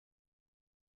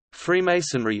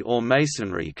Freemasonry or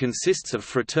Masonry consists of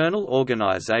fraternal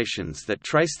organizations that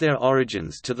trace their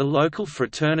origins to the local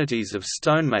fraternities of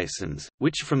stonemasons,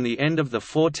 which from the end of the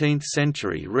 14th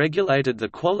century regulated the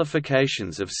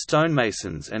qualifications of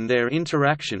stonemasons and their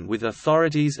interaction with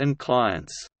authorities and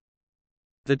clients.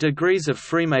 The degrees of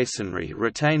Freemasonry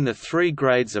retain the three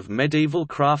grades of medieval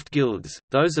craft guilds,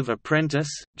 those of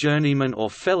apprentice, journeyman or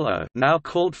fellow, now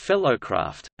called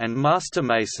fellowcraft, and master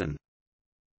mason.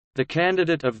 The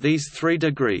candidate of these three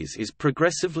degrees is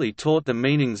progressively taught the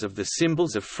meanings of the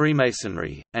symbols of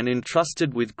Freemasonry, and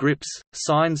entrusted with grips,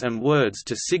 signs and words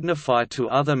to signify to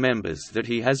other members that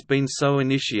he has been so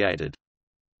initiated.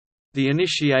 The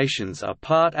initiations are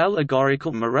part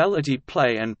allegorical morality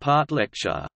play and part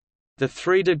lecture. The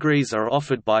three degrees are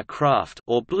offered by Craft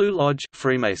or Blue Lodge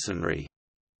Freemasonry.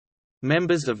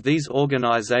 Members of these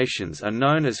organizations are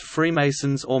known as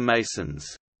Freemasons or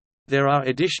Masons. There are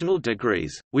additional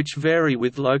degrees, which vary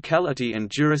with locality and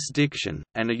jurisdiction,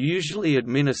 and are usually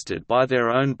administered by their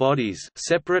own bodies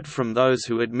separate from those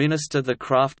who administer the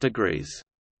Craft degrees.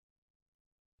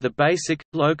 The basic,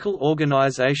 local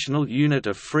organizational unit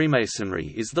of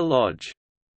Freemasonry is the Lodge.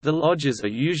 The lodges are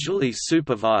usually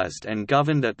supervised and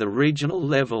governed at the regional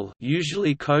level,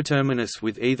 usually coterminous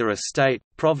with either a state,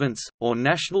 province, or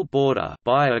national border,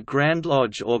 by a Grand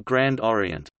Lodge or Grand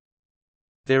Orient.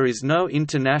 There is no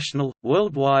international,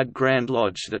 worldwide Grand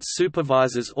Lodge that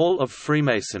supervises all of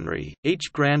Freemasonry.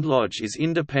 Each Grand Lodge is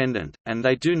independent, and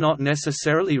they do not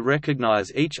necessarily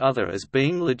recognize each other as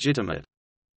being legitimate.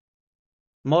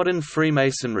 Modern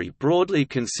Freemasonry broadly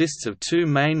consists of two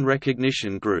main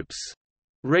recognition groups.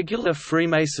 Regular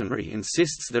Freemasonry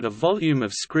insists that a volume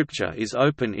of scripture is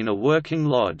open in a working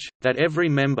lodge, that every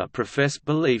member profess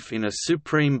belief in a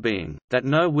supreme being, that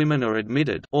no women are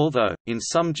admitted, although, in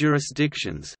some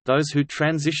jurisdictions, those who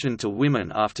transition to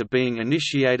women after being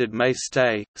initiated may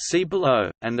stay, see below,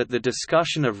 and that the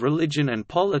discussion of religion and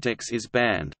politics is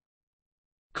banned.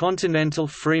 Continental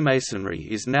Freemasonry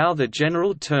is now the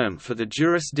general term for the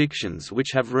jurisdictions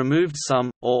which have removed some,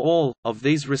 or all, of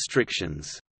these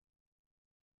restrictions.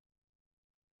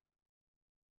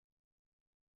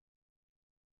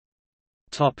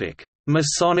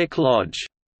 Masonic Lodge.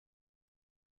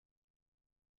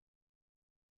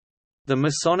 The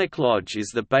Masonic Lodge is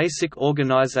the basic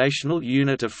organizational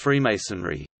unit of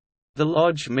Freemasonry. The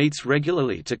Lodge meets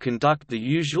regularly to conduct the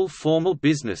usual formal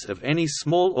business of any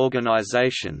small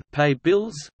organization, pay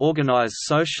bills, organize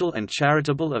social and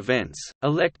charitable events,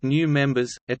 elect new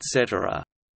members, etc.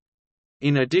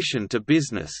 In addition to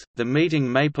business, the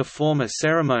meeting may perform a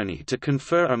ceremony to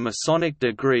confer a Masonic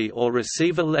degree or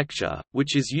receive a lecture,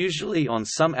 which is usually on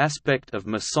some aspect of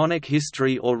Masonic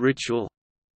history or ritual.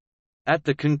 At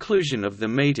the conclusion of the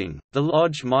meeting, the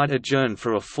lodge might adjourn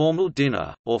for a formal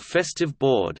dinner, or festive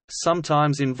board,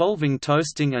 sometimes involving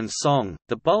toasting and song.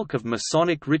 The bulk of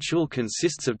Masonic ritual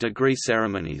consists of degree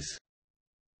ceremonies.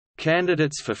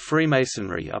 Candidates for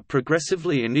Freemasonry are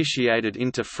progressively initiated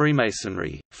into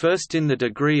Freemasonry, first in the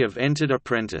degree of entered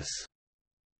apprentice.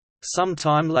 Some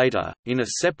time later, in a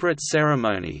separate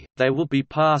ceremony, they will be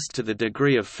passed to the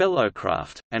degree of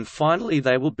fellowcraft, and finally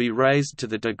they will be raised to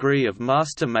the degree of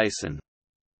master mason.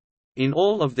 In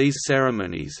all of these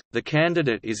ceremonies, the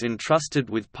candidate is entrusted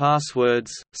with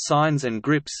passwords, signs and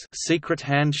grips, secret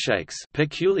handshakes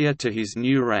peculiar to his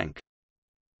new rank.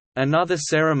 Another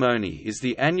ceremony is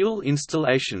the annual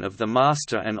installation of the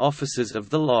master and officers of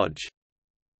the lodge.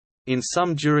 In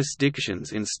some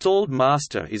jurisdictions, installed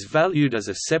master is valued as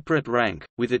a separate rank,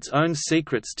 with its own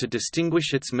secrets to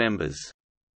distinguish its members.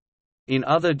 In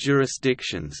other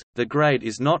jurisdictions, the grade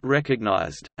is not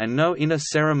recognized, and no inner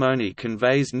ceremony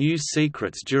conveys new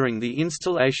secrets during the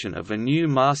installation of a new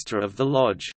master of the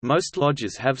lodge. Most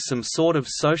lodges have some sort of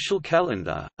social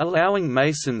calendar, allowing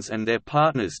Masons and their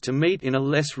partners to meet in a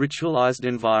less ritualized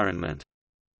environment.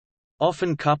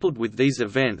 Often coupled with these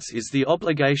events is the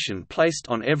obligation placed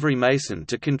on every Mason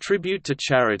to contribute to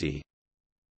charity.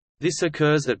 This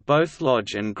occurs at both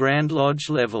Lodge and Grand Lodge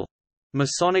level.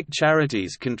 Masonic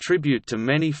charities contribute to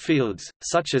many fields,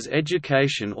 such as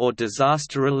education or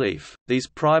disaster relief. These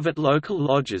private local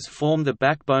lodges form the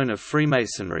backbone of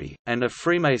Freemasonry, and a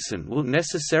Freemason will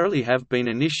necessarily have been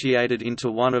initiated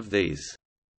into one of these.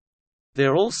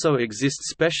 There also exist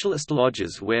specialist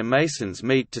lodges where Masons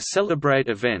meet to celebrate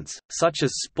events, such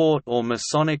as sport or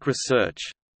Masonic research.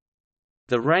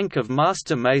 The rank of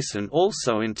Master Mason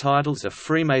also entitles a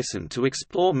Freemason to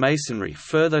explore Masonry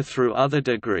further through other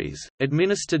degrees,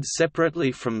 administered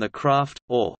separately from the Craft,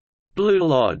 or Blue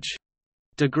Lodge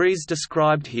degrees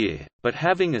described here, but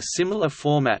having a similar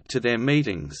format to their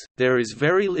meetings. There is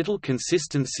very little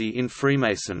consistency in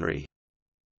Freemasonry.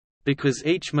 Because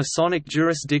each Masonic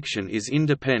jurisdiction is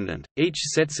independent, each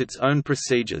sets its own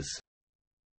procedures.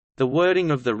 The wording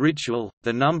of the ritual,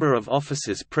 the number of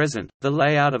officers present, the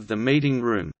layout of the meeting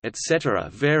room, etc.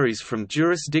 varies from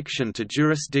jurisdiction to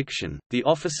jurisdiction. The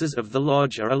officers of the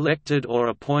lodge are elected or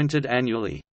appointed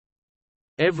annually.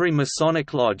 Every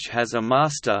Masonic lodge has a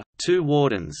master, 2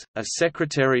 wardens, a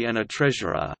secretary and a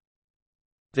treasurer.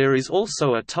 There is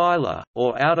also a tiler,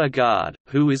 or outer guard,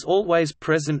 who is always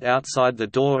present outside the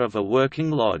door of a working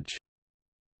lodge.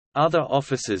 Other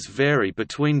officers vary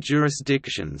between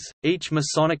jurisdictions. Each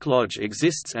Masonic lodge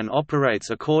exists and operates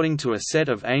according to a set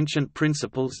of ancient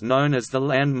principles known as the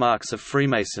landmarks of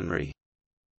Freemasonry.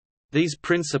 These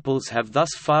principles have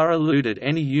thus far eluded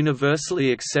any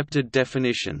universally accepted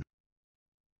definition.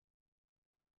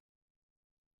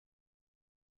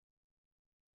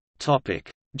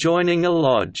 Joining a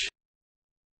lodge.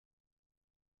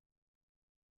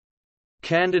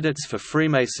 Candidates for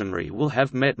Freemasonry will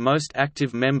have met most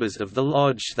active members of the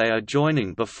lodge they are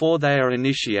joining before they are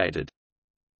initiated.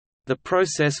 The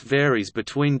process varies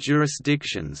between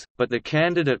jurisdictions, but the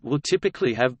candidate will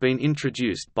typically have been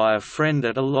introduced by a friend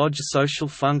at a lodge social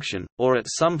function, or at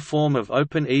some form of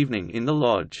open evening in the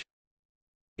lodge.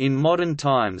 In modern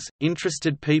times,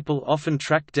 interested people often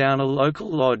track down a local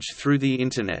lodge through the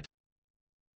Internet.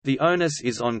 The onus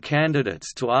is on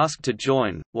candidates to ask to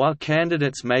join. While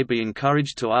candidates may be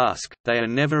encouraged to ask, they are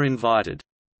never invited.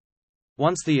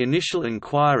 Once the initial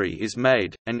inquiry is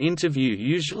made, an interview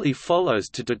usually follows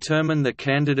to determine the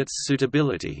candidate's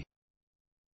suitability.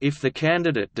 If the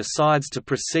candidate decides to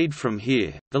proceed from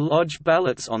here, the lodge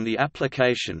ballots on the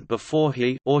application before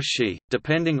he or she,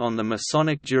 depending on the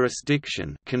Masonic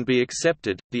jurisdiction, can be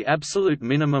accepted. The absolute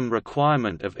minimum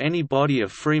requirement of any body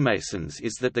of Freemasons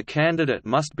is that the candidate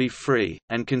must be free,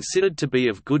 and considered to be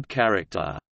of good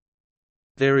character.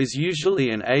 There is usually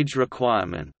an age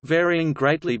requirement, varying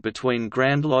greatly between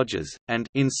Grand Lodges, and,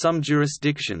 in some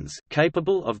jurisdictions,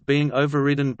 capable of being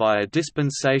overridden by a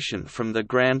dispensation from the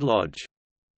Grand Lodge.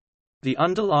 The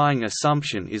underlying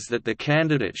assumption is that the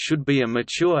candidate should be a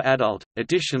mature adult.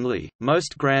 Additionally,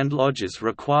 most Grand Lodges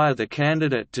require the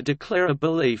candidate to declare a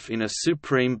belief in a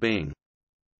supreme being.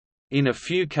 In a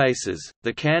few cases,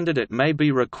 the candidate may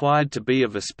be required to be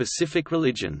of a specific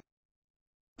religion.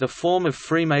 The form of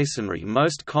Freemasonry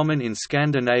most common in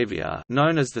Scandinavia,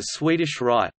 known as the Swedish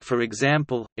Rite, for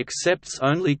example, accepts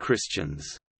only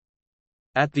Christians.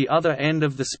 At the other end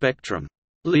of the spectrum,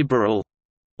 liberal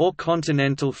or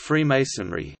Continental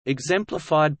Freemasonry,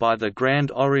 exemplified by the Grand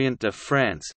Orient de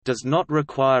France, does not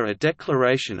require a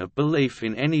declaration of belief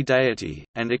in any deity,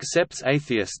 and accepts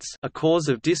atheists, a cause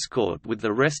of discord with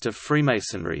the rest of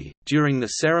Freemasonry. During the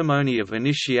ceremony of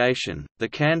initiation, the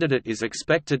candidate is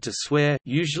expected to swear,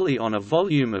 usually on a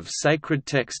volume of sacred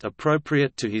text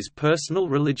appropriate to his personal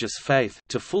religious faith,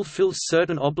 to fulfill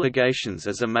certain obligations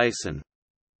as a Mason.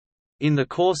 In the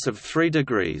course of 3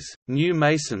 degrees, new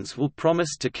Masons will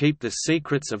promise to keep the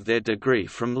secrets of their degree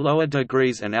from lower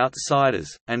degrees and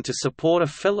outsiders, and to support a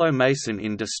fellow Mason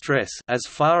in distress as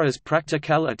far as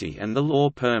practicality and the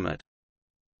law permit.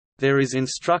 There is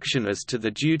instruction as to the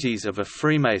duties of a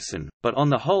Freemason, but on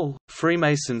the whole,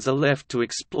 Freemasons are left to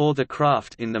explore the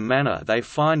craft in the manner they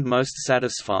find most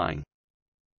satisfying.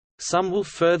 Some will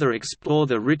further explore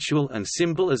the ritual and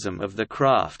symbolism of the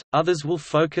craft, others will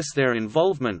focus their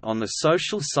involvement on the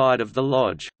social side of the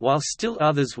lodge, while still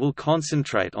others will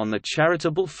concentrate on the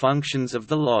charitable functions of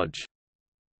the lodge.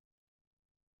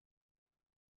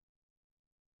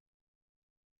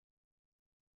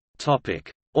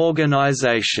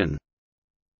 Organization.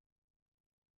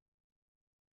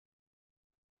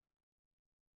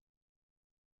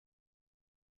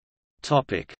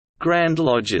 Grand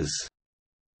Lodges.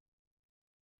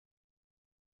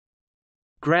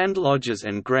 Grand Lodges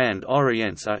and Grand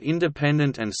Orients are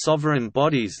independent and sovereign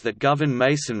bodies that govern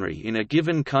Masonry in a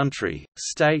given country,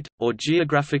 state, or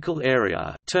geographical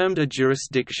area, termed a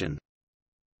jurisdiction.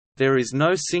 There is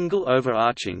no single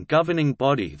overarching governing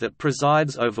body that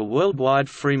presides over worldwide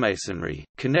Freemasonry.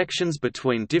 Connections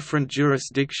between different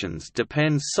jurisdictions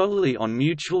depend solely on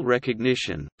mutual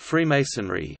recognition.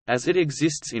 Freemasonry, as it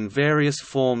exists in various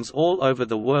forms all over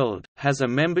the world, has a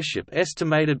membership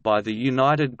estimated by the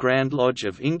United Grand Lodge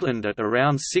of England at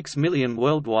around 6 million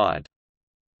worldwide.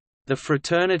 The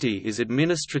fraternity is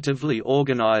administratively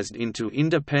organized into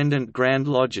independent Grand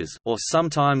Lodges, or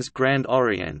sometimes Grand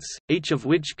Orients, each of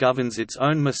which governs its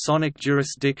own Masonic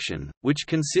jurisdiction, which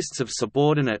consists of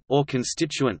subordinate or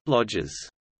constituent lodges.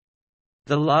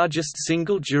 The largest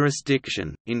single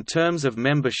jurisdiction, in terms of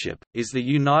membership, is the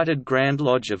United Grand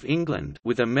Lodge of England,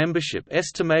 with a membership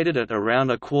estimated at around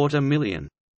 250,000.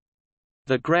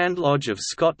 The Grand Lodge of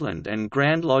Scotland and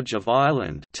Grand Lodge of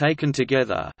Ireland taken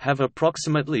together have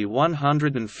approximately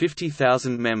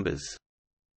 150,000 members.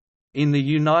 In the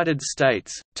United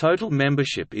States, total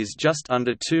membership is just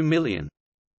under 2 million.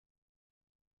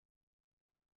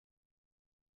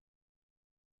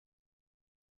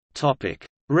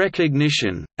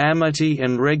 Recognition, amity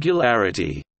and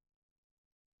regularity.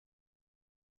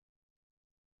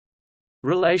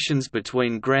 Relations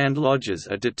between Grand Lodges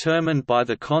are determined by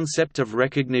the concept of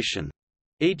recognition.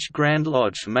 Each Grand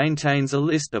Lodge maintains a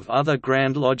list of other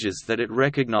Grand Lodges that it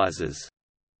recognizes.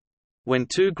 When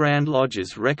two Grand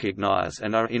Lodges recognize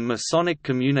and are in Masonic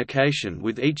communication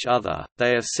with each other,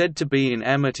 they are said to be in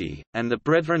amity, and the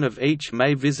brethren of each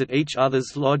may visit each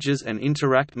other's lodges and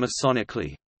interact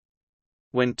Masonically.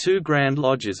 When two Grand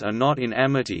Lodges are not in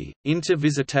amity,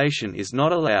 intervisitation is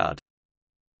not allowed.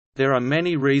 There are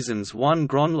many reasons one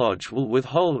Grand Lodge will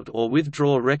withhold or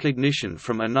withdraw recognition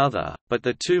from another, but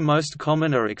the two most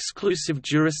common are exclusive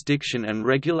jurisdiction and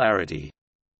regularity.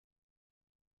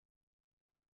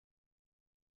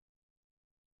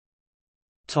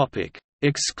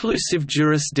 Exclusive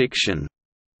jurisdiction.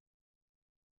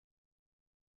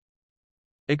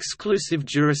 Exclusive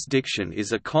jurisdiction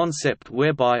is a concept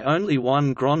whereby only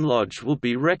one Grand Lodge will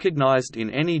be recognized in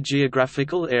any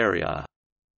geographical area.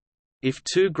 If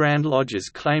two Grand Lodges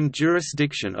claim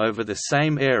jurisdiction over the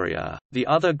same area, the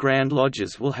other Grand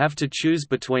Lodges will have to choose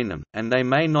between them, and they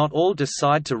may not all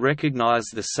decide to recognize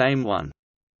the same one.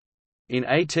 In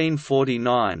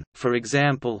 1849, for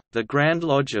example, the Grand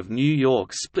Lodge of New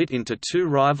York split into two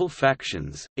rival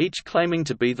factions, each claiming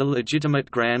to be the legitimate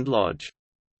Grand Lodge.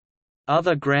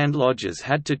 Other Grand Lodges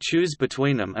had to choose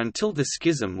between them until the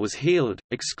schism was healed.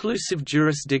 Exclusive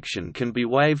jurisdiction can be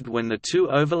waived when the two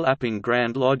overlapping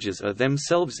Grand Lodges are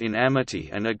themselves in amity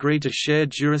and agree to share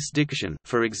jurisdiction.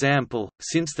 For example,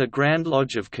 since the Grand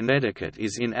Lodge of Connecticut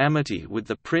is in amity with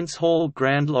the Prince Hall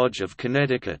Grand Lodge of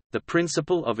Connecticut, the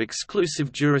principle of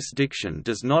exclusive jurisdiction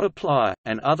does not apply,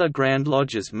 and other Grand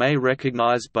Lodges may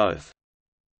recognize both.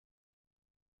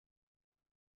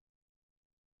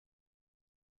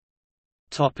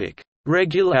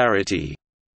 Regularity.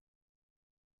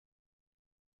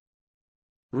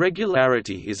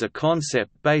 Regularity is a concept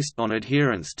based on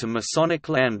adherence to Masonic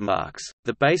landmarks,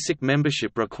 the basic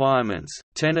membership requirements,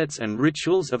 tenets and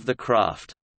rituals of the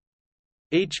craft.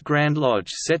 Each Grand Lodge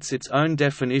sets its own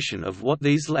definition of what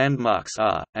these landmarks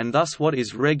are, and thus what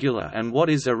is regular and what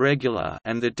is irregular,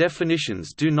 and the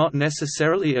definitions do not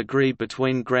necessarily agree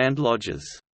between Grand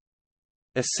Lodges.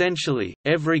 Essentially,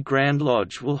 every Grand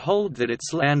Lodge will hold that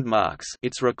its landmarks,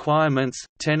 its requirements,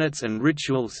 tenets and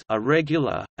rituals are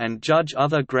regular, and judge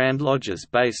other Grand Lodges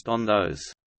based on those.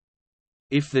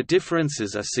 If the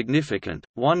differences are significant,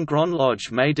 one Grand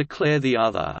Lodge may declare the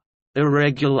other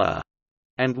irregular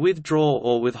and withdraw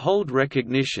or withhold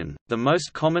recognition. The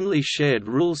most commonly shared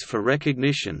rules for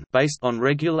recognition based on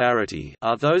regularity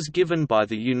are those given by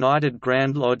the United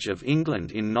Grand Lodge of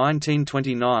England in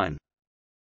 1929.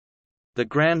 The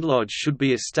Grand Lodge should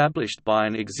be established by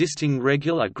an existing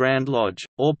regular Grand Lodge,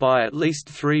 or by at least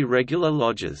 3 regular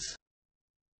lodges.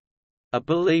 A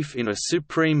belief in a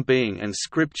supreme being and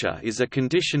scripture is a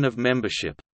condition of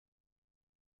membership.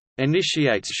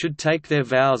 Initiates should take their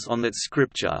vows on that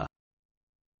scripture.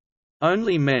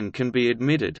 Only men can be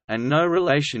admitted, and no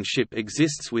relationship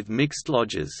exists with mixed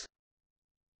lodges.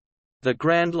 The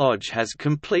Grand Lodge has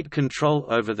complete control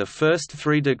over the first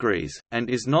 3 degrees,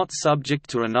 and is not subject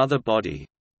to another body.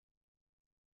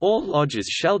 All lodges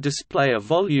shall display a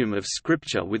volume of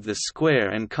scripture with the square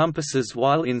and compasses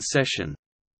while in session.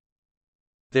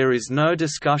 There is no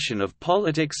discussion of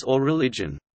politics or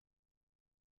religion.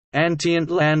 Antient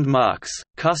landmarks,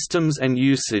 customs and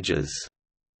usages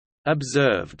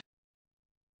observed.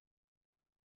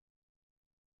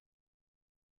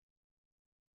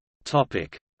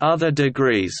 Other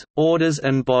degrees, orders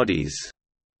and bodies.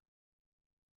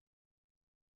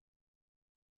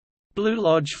 Blue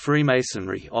Lodge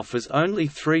Freemasonry offers only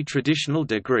 3 traditional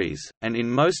degrees, and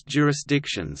in most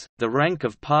jurisdictions, the rank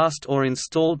of past or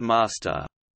installed master.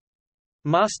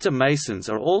 Master Masons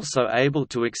are also able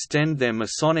to extend their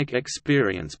Masonic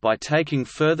experience by taking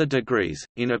further degrees,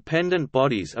 independent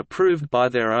bodies approved by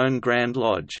their own Grand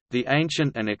Lodge. The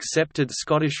ancient and accepted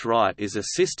Scottish Rite is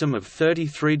a system of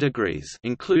 33 degrees,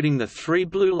 including the 3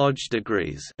 Blue Lodge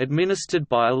degrees, administered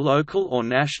by a local or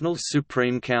national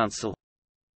Supreme Council.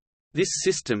 This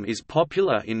system is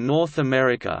popular in North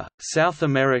America, South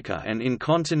America and in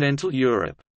continental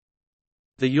Europe.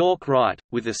 The York Rite,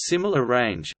 with a similar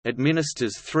range,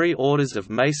 administers 3 orders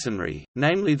of Masonry,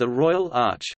 namely the Royal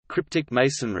Arch, Cryptic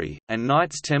Masonry, and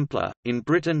Knights Templar. In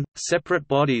Britain, separate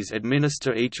bodies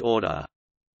administer each order.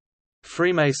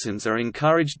 Freemasons are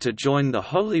encouraged to join the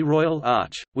Holy Royal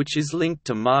Arch, which is linked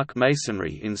to Mark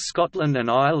Masonry in Scotland and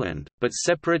Ireland, but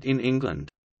separate in England.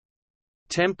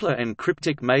 Templar and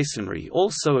cryptic masonry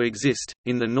also exist.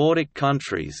 In the Nordic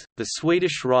countries, the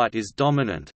Swedish Rite is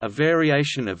dominant, a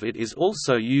variation of it is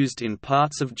also used in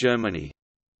parts of Germany.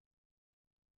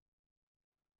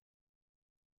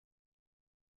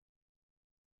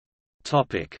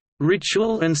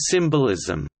 Ritual and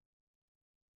symbolism.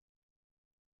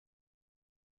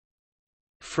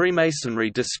 Freemasonry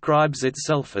describes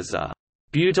itself as a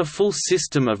beautiful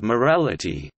system of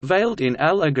morality, veiled in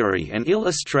allegory and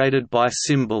illustrated by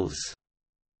symbols.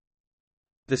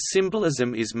 The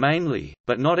symbolism is mainly,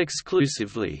 but not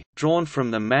exclusively, drawn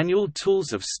from the manual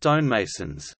tools of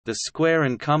stonemasons, the square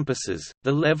and compasses,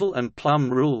 the level and plumb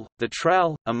rule, the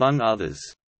trowel, among others.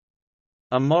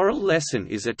 A moral lesson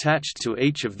is attached to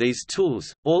each of these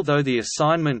tools, although the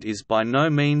assignment is by no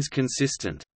means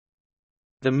consistent.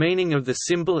 The meaning of the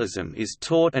symbolism is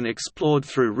taught and explored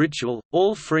through ritual.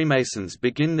 All Freemasons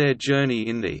begin their journey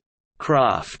in the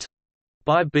craft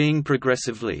by being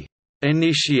progressively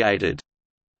initiated,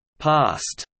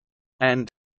 passed, and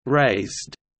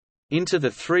raised into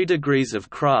the 3 degrees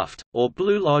of craft, or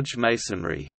Blue Lodge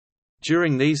Masonry.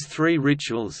 During these 3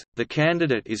 rituals, the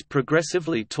candidate is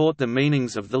progressively taught the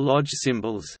meanings of the lodge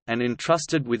symbols, and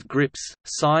entrusted with grips,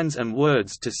 signs and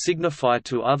words to signify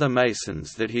to other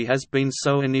Masons that he has been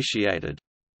so initiated.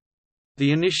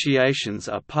 The initiations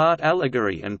are part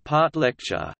allegory and part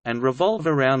lecture, and revolve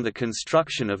around the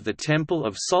construction of the Temple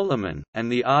of Solomon,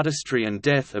 and the artistry and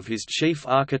death of his chief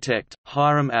architect,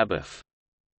 Hiram Abiff.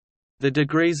 The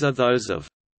degrees are those of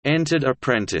entered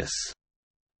apprentice,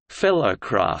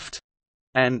 fellowcraft,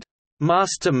 and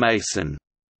Master Mason.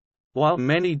 While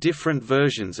many different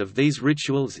versions of these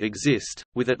rituals exist,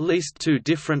 with at least 2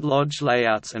 different lodge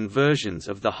layouts and versions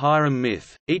of the Hiram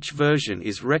myth, each version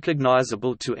is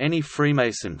recognizable to any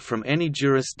Freemason from any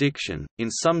jurisdiction. In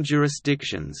some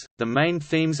jurisdictions, the main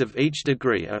themes of each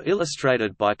degree are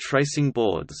illustrated by tracing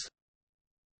boards.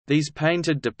 These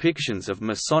painted depictions of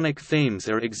Masonic themes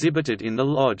are exhibited in the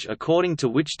lodge according to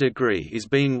which degree is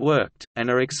being worked, and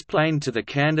are explained to the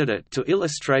candidate to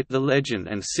illustrate the legend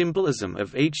and symbolism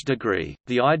of each degree.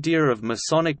 The idea of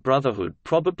Masonic brotherhood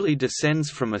probably descends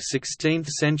from a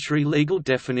 16th-century legal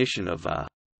definition of a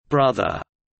brother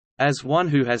as one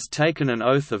who has taken an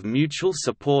oath of mutual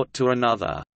support to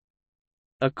another.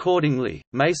 Accordingly,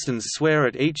 Masons swear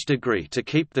at each degree to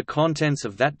keep the contents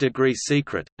of that degree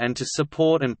secret, and to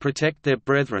support and protect their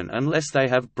brethren unless they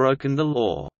have broken the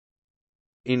law.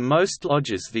 In most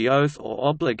lodges the oath or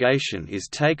obligation is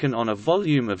taken on a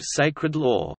volume of sacred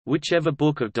law, whichever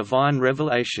book of divine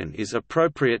revelation is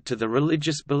appropriate to the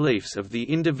religious beliefs of the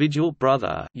individual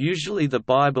brother, usually the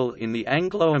Bible in the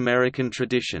Anglo-American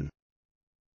tradition.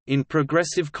 In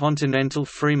progressive Continental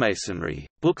Freemasonry,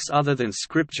 books other than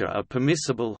Scripture are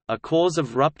permissible, a cause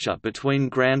of rupture between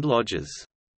Grand Lodges.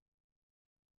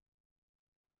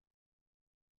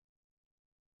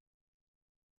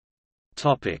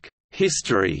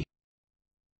 History.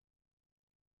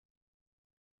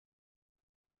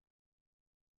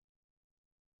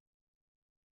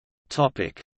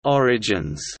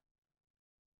 Origins.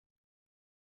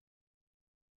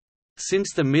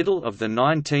 Since the middle of the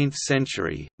 19th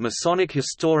century, Masonic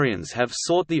historians have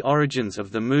sought the origins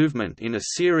of the movement in a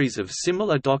series of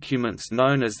similar documents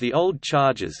known as the Old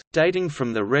Charges, dating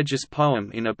from the Regis poem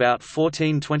in about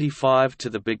 1425 to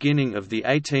the beginning of the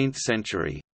 18th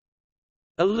century.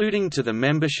 Alluding to the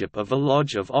membership of a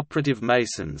lodge of operative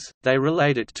Masons, they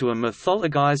relate it to a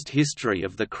mythologized history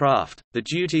of the craft, the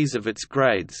duties of its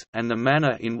grades, and the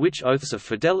manner in which oaths of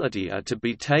fidelity are to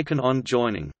be taken on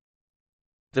joining.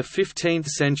 The 15th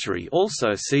century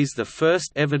also sees the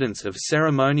first evidence of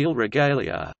ceremonial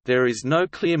regalia. There is no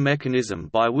clear mechanism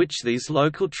by which these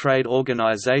local trade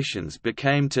organizations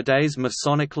became today's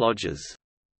Masonic lodges.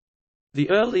 The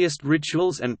earliest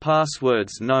rituals and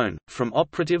passwords known, from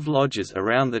operative lodges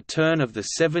around the turn of the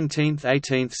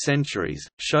 17th–18th centuries,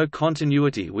 show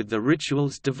continuity with the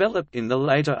rituals developed in the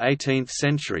later 18th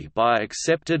century by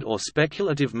accepted or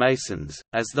speculative Masons,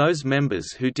 as those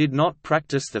members who did not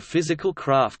practice the physical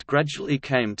craft gradually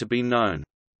came to be known.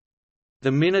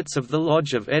 The minutes of the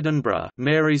Lodge of Edinburgh,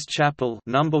 Mary's Chapel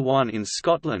No. 1 in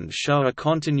Scotland show a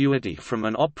continuity from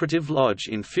an operative lodge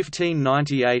in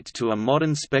 1598 to a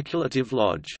modern speculative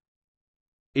lodge.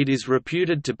 It is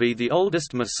reputed to be the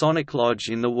oldest Masonic lodge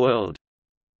in the world.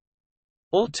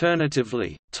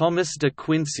 Alternatively, Thomas de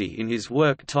Quincey in his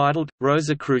work titled,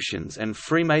 Rosicrucians and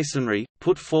Freemasonry,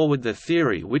 put forward the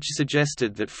theory which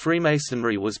suggested that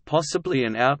Freemasonry was possibly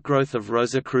an outgrowth of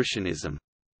Rosicrucianism.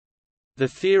 The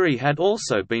theory had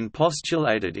also been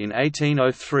postulated in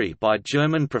 1803 by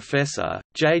German professor,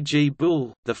 J. G.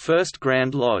 Bull. The first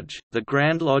Grand Lodge, the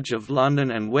Grand Lodge of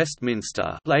London and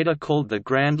Westminster, later called the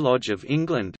Grand Lodge of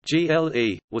England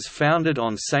 (GLE), was founded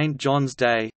on St. John's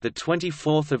Day,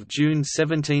 24 June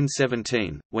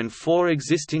 1717, when 4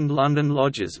 existing London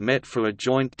lodges met for a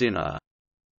joint dinner.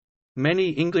 Many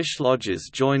English lodges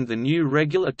joined the new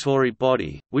regulatory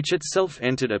body, which itself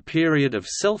entered a period of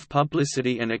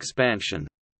self-publicity and expansion.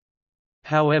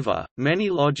 However, many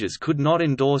lodges could not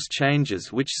endorse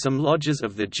changes which some lodges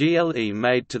of the GLE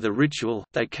made to the ritual.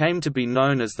 They came to be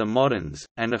known as the Moderns,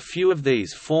 and a few of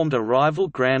these formed a rival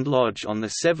Grand Lodge on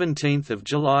 17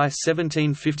 July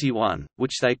 1751,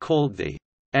 which they called the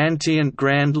Anti-and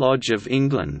Grand Lodge of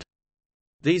England.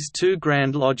 These two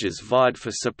Grand Lodges vied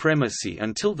for supremacy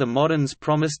until the Moderns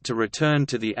promised to return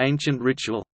to the ancient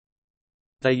ritual.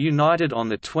 They united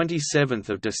on 27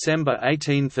 December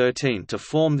 1813 to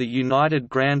form the United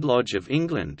Grand Lodge of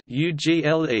England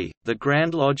 (UGLE). The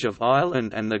Grand Lodge of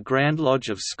Ireland and the Grand Lodge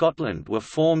of Scotland were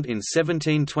formed in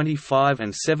 1725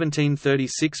 and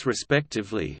 1736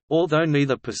 respectively, although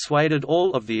neither persuaded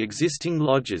all of the existing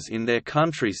lodges in their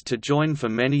countries to join for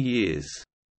many years.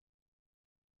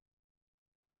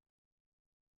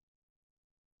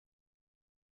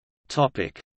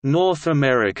 North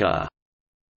America.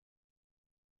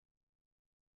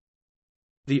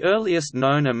 The earliest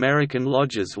known American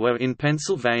lodges were in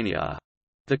Pennsylvania.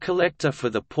 The collector for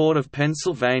the Port of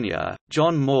Pennsylvania,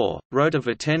 John Moore, wrote of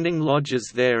attending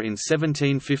lodges there in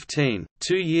 1715,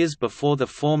 2 years before the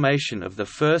formation of the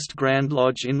first Grand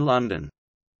Lodge in London.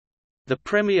 The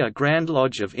Premier Grand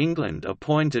Lodge of England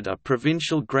appointed a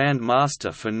provincial Grand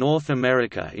Master for North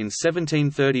America in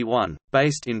 1731,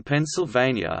 based in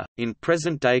Pennsylvania, in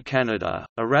present-day Canada.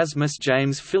 Erasmus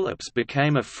James Phillips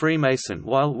became a Freemason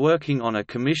while working on a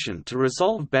commission to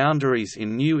resolve boundaries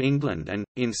in New England and,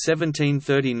 in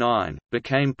 1739,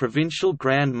 became provincial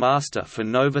Grand Master for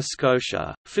Nova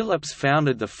Scotia. Phillips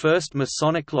founded the first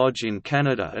Masonic Lodge in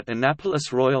Canada at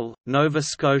Annapolis Royal, Nova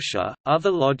Scotia.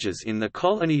 Other lodges in the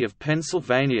colony of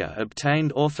Pennsylvania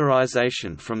obtained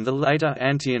authorization from the later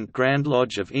Anti-and Grand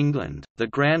Lodge of England, the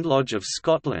Grand Lodge of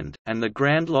Scotland, and the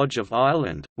Grand Lodge of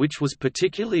Ireland, which was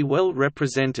particularly well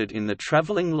represented in the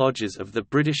travelling lodges of the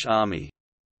British Army.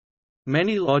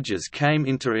 Many lodges came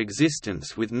into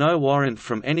existence with no warrant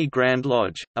from any Grand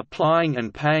Lodge, applying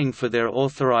and paying for their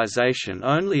authorization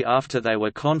only after they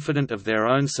were confident of their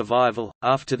own survival.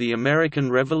 After the American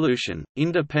Revolution,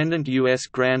 independent U.S.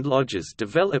 Grand Lodges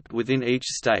developed within each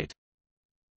state.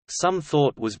 Some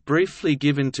thought was briefly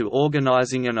given to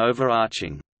organizing an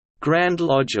overarching Grand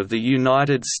Lodge of the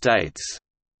United States,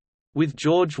 with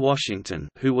George Washington,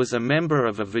 who was a member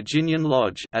of a Virginian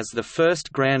lodge, as the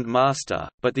first Grand Master,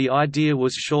 but the idea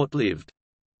was short-lived.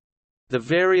 The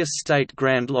various state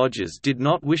Grand Lodges did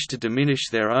not wish to diminish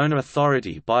their own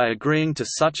authority by agreeing to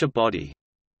such a body.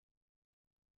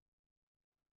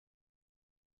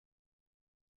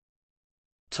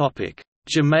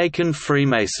 Jamaican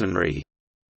Freemasonry.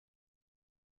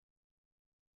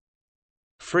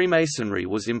 Freemasonry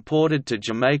was imported to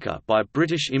Jamaica by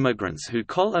British immigrants who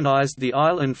colonized the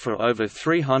island for over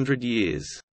 300 years.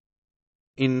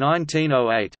 In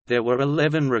 1908, there were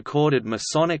 11 recorded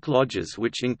Masonic lodges,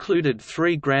 which included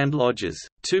 3 Grand Lodges,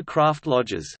 2 Craft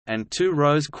Lodges, and 2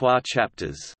 Rose Croix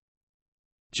chapters.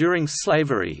 During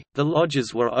slavery, the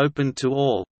lodges were open to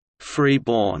all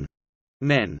free-born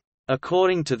men.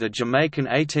 According to the Jamaican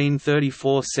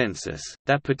 1834 census,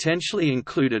 that potentially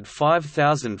included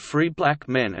 5,000 free black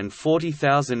men and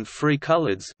 40,000 free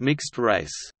coloreds mixed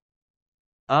race.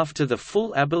 After the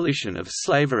full abolition of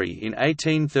slavery in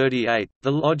 1838,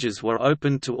 the lodges were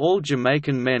open to all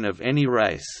Jamaican men of any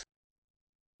race.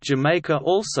 Jamaica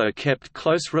also kept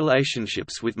close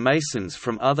relationships with Masons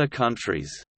from other countries.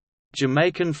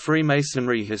 Jamaican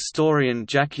Freemasonry historian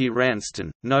Jackie Ranston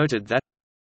noted that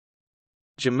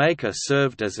Jamaica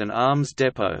served as an arms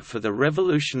depot for the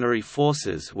revolutionary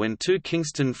forces when 2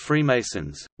 Kingston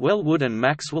Freemasons, Wellwood and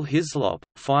Maxwell Hislop,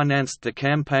 financed the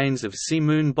campaigns of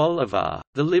Simón Bolívar,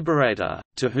 the liberator,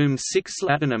 to whom 6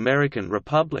 Latin American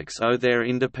republics owe their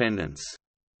independence.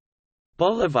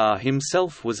 Bolívar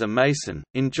himself was a Mason,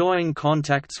 enjoying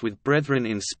contacts with brethren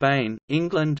in Spain,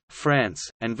 England, France,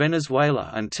 and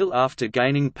Venezuela until after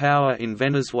gaining power in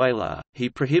Venezuela, he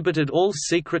prohibited all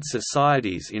secret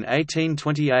societies in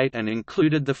 1828 and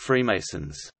included the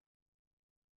Freemasons.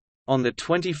 On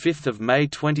 25 May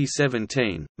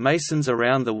 2017, Masons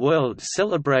around the world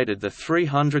celebrated the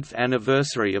 300th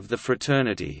anniversary of the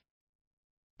fraternity.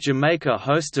 Jamaica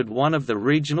hosted one of the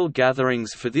regional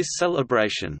gatherings for this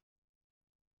celebration.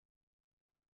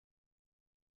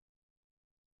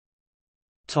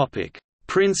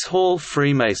 Prince Hall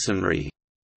Freemasonry.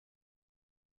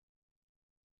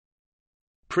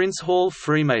 Prince Hall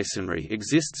Freemasonry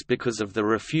exists because of the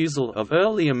refusal of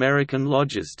early American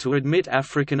lodges to admit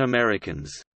African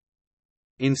Americans.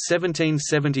 In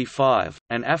 1775,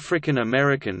 an African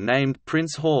American named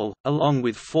Prince Hall, along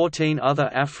with 14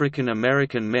 other African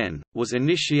American men, was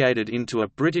initiated into a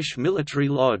British military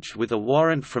lodge with a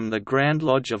warrant from the Grand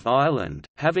Lodge of Ireland,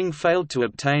 having failed to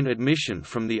obtain admission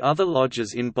from the other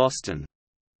lodges in Boston.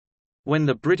 When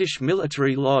the British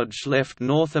Military Lodge left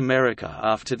North America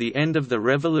after the end of the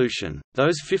Revolution,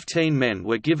 those 15 men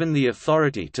were given the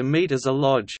authority to meet as a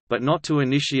lodge, but not to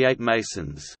initiate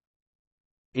Masons.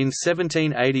 In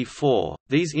 1784,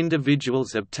 these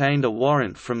individuals obtained a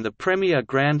warrant from the Premier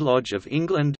Grand Lodge of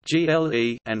England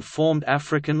and formed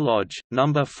African Lodge,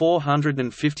 No.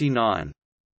 459.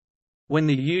 When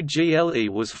the UGLE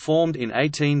was formed in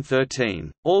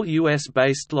 1813, all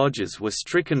US-based lodges were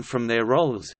stricken from their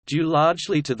rolls, due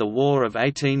largely to the War of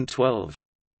 1812.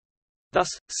 Thus,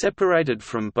 separated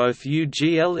from both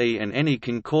UGLE and any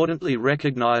concordantly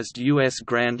recognized U.S.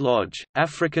 Grand Lodge,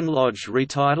 African Lodge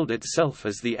retitled itself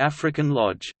as the African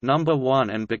Lodge, No. 1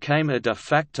 and became a de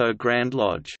facto Grand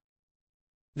Lodge.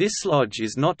 This lodge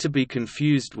is not to be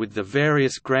confused with the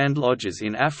various Grand Lodges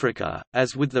in Africa.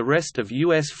 As with the rest of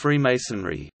U.S.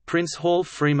 Freemasonry, Prince Hall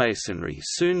Freemasonry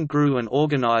soon grew and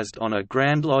organized on a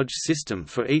Grand Lodge system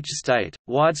for each state.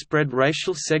 Widespread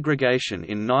racial segregation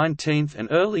in 19th and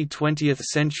early 20th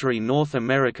century North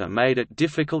America made it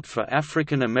difficult for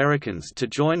African Americans to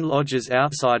join lodges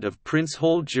outside of Prince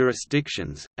Hall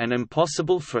jurisdictions, and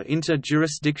impossible for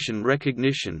inter-jurisdiction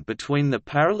recognition between the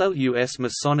parallel U.S.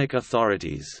 Masonic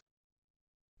authorities.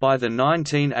 By the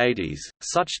 1980s,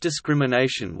 such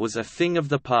discrimination was a thing of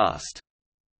the past.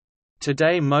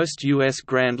 Today most U.S.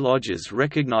 Grand Lodges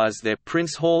recognize their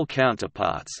Prince Hall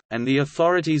counterparts, and the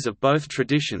authorities of both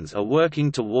traditions are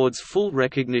working towards full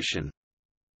recognition.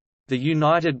 The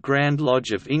United Grand Lodge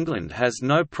of England has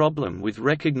no problem with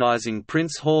recognizing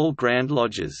Prince Hall Grand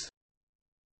Lodges.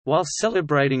 While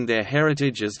celebrating their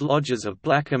heritage as lodges of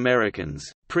Black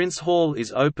Americans, Prince Hall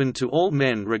is open to all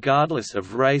men regardless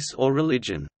of race or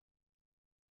religion.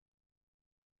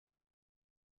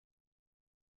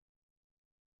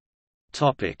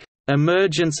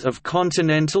 Emergence of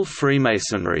Continental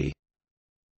Freemasonry.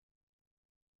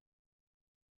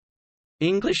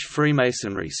 English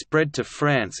Freemasonry spread to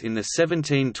France in the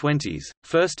 1720s,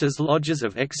 first as lodges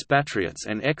of expatriates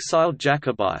and exiled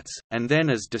Jacobites, and then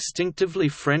as distinctively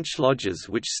French lodges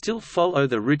which still follow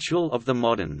the ritual of the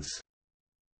moderns.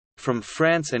 From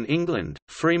France and England,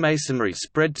 Freemasonry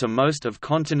spread to most of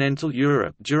continental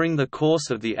Europe during the course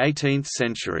of the 18th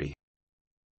century.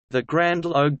 The Grand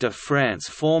Loge de France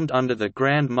formed under the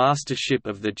Grand Mastership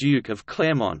of the Duke of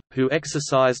Clermont, who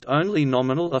exercised only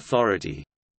nominal authority.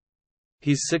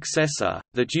 His successor,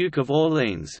 the Duke of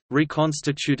Orleans,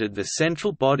 reconstituted the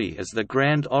central body as the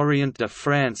Grand Orient de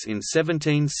France in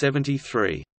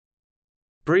 1773.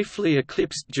 Briefly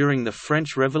eclipsed during the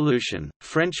French Revolution,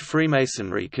 French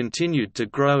Freemasonry continued to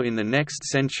grow in the next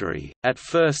century, at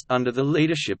first under the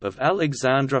leadership of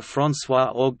Alexandre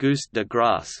François-Auguste de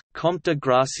Grasse, Comte de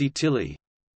Grasse-Tilly.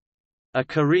 A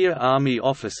career Army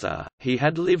officer, he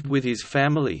had lived with his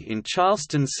family in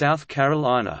Charleston, South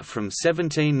Carolina from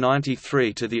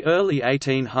 1793 to the early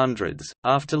 1800s,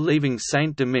 after leaving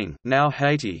Saint-Domingue, now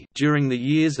Haiti, during the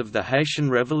years of the Haitian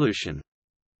Revolution.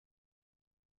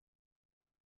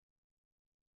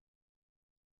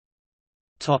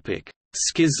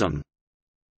 Schism.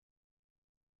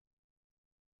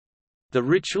 The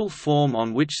ritual form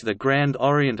on which the Grand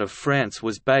Orient of France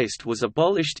was based was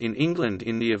abolished in England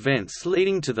in the events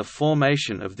leading to the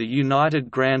formation of the United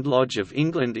Grand Lodge of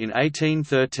England in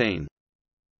 1813.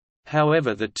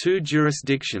 However, the two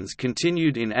jurisdictions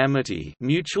continued in amity,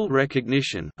 mutual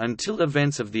recognition, until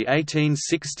events of the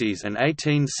 1860s and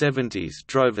 1870s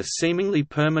drove a seemingly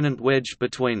permanent wedge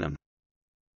between them.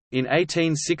 In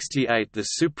 1868 the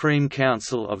Supreme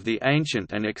Council of the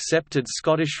ancient and accepted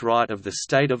Scottish Rite of the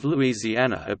State of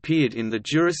Louisiana appeared in the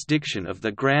jurisdiction of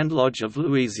the Grand Lodge of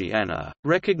Louisiana,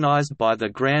 recognized by the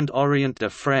Grand Orient de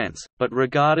France, but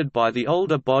regarded by the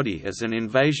older body as an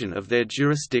invasion of their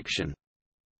jurisdiction.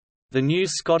 The new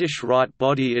Scottish Rite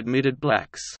body admitted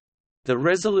blacks. The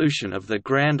resolution of the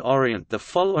Grand Orient the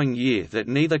following year that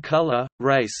neither color,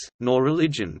 race, nor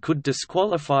religion could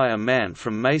disqualify a man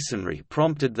from Masonry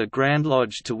prompted the Grand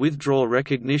Lodge to withdraw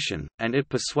recognition, and it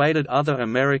persuaded other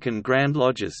American Grand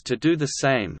Lodges to do the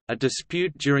same. A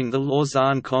dispute during the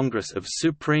Lausanne Congress of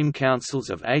Supreme Councils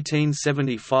of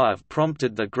 1875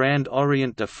 prompted the Grand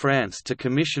Orient de France to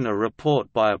commission a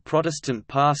report by a Protestant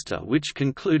pastor which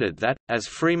concluded that, as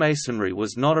Freemasonry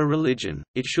was not a religion,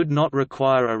 it should not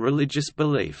require a religious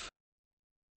belief.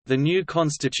 The new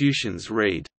constitutions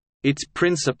read, "Its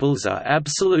principles are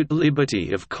absolute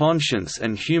liberty of conscience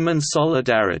and human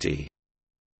solidarity,"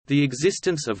 the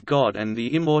existence of God and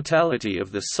the immortality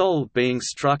of the soul being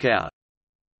struck out.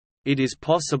 It is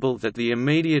possible that the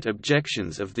immediate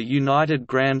objections of the United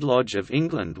Grand Lodge of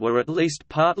England were at least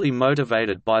partly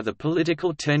motivated by the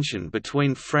political tension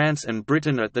between France and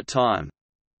Britain at the time.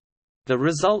 The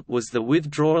result was the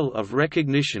withdrawal of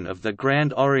recognition of the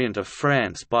Grand Orient of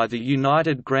France by the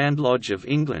United Grand Lodge of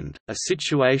England, a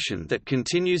situation that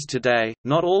continues today.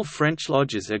 Not all French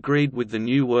lodges agreed with the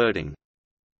new wording.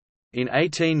 In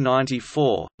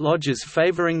 1894, lodges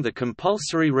favoring the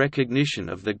compulsory recognition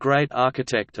of the great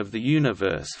architect of the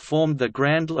universe formed the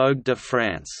Grand Loge de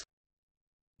France.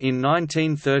 In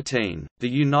 1913, the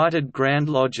United Grand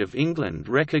Lodge of England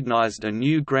recognized a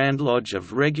new Grand Lodge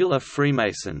of Regular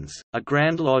Freemasons, a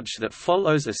Grand Lodge that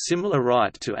follows a similar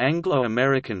rite to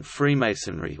Anglo-American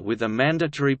Freemasonry with a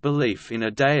mandatory belief in a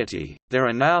deity. There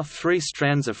are now 3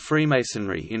 strands of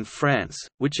Freemasonry in France,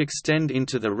 which extend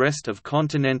into the rest of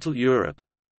continental Europe.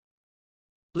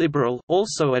 Liberal,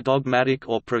 also adogmatic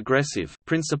or progressive,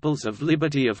 principles of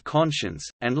liberty of conscience,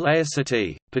 and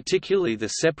laicity, particularly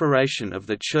the separation of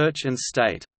the Church and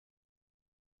State.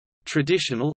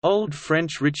 Traditional, Old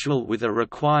French ritual with a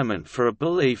requirement for a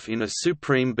belief in a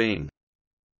supreme being.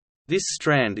 This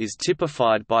strand is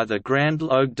typified by the Grand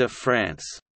Loge de France.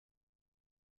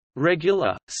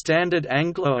 Regular, standard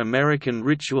Anglo-American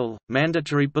ritual,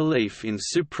 mandatory belief in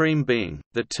supreme being.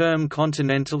 The term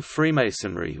Continental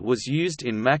Freemasonry was used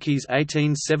in Mackey's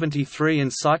 1873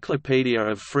 Encyclopedia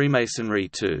of Freemasonry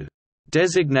to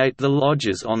designate the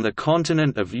lodges on the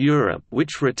continent of Europe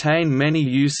which retain many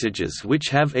usages which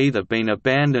have either been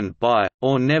abandoned by,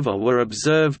 or never were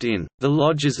observed in, the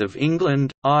lodges of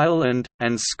England, Ireland,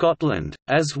 and Scotland,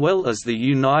 as well as the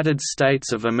United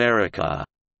States of America.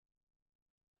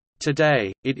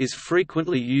 Today, it is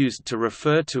frequently used to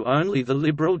refer to only the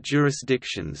liberal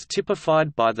jurisdictions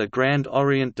typified by the Grand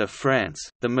Orient de France.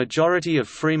 The majority of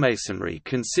Freemasonry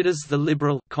considers the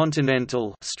liberal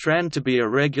continental strand to be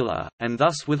irregular, and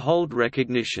thus withhold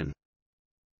recognition.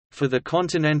 For the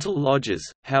Continental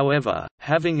lodges, however,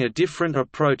 having a different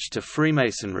approach to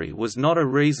Freemasonry was not a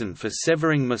reason for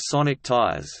severing Masonic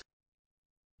ties.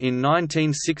 In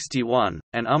 1961,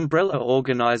 an umbrella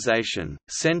organisation,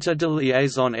 Centre de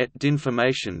liaison et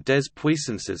d'information des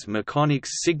puissances mécaniques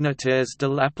signataires de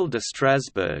l'appel de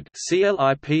Strasbourg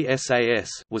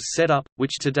was set up,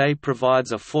 which today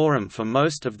provides a forum for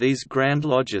most of these Grand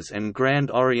Lodges and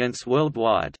Grand Orients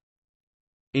worldwide.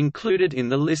 Included in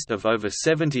the list of over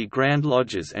 70 Grand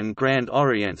Lodges and Grand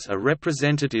Orients are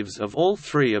representatives of all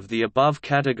 3 of the above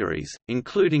categories,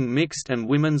 including mixed and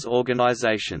women's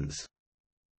organisations.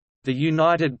 The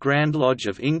United Grand Lodge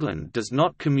of England does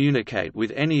not communicate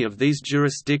with any of these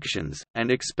jurisdictions,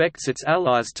 and expects its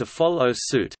allies to follow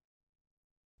suit.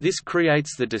 This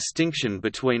creates the distinction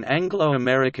between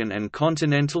Anglo-American and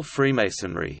Continental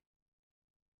Freemasonry.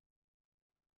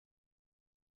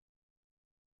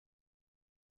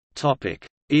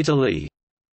 Italy.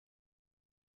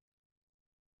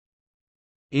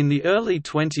 In the early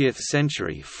 20th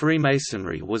century,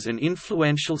 Freemasonry was an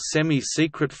influential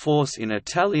semi-secret force in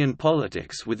Italian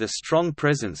politics with a strong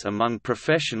presence among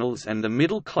professionals and the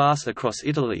middle class across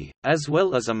Italy, as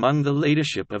well as among the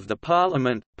leadership of the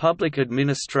parliament, public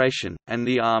administration, and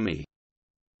the army.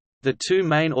 The 2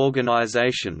 main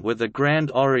organizations were the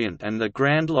Grand Orient and the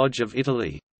Grand Lodge of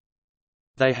Italy.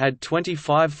 They had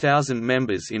 25,000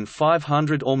 members in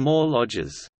 500 or more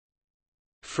lodges.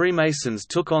 Freemasons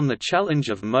took on the challenge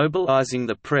of mobilizing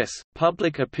the press,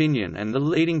 public opinion and the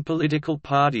leading political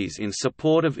parties in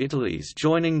support of Italy's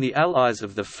joining the Allies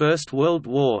of the First World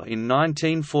War in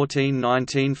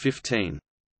 1914–1915.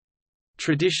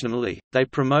 Traditionally, they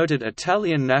promoted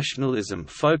Italian nationalism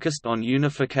focused on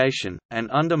unification, and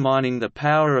undermining the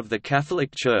power of the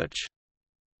Catholic Church.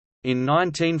 In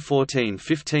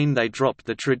 1914–15 they dropped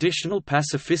the traditional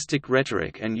pacifistic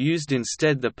rhetoric and used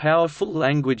instead the powerful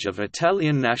language of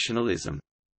Italian nationalism.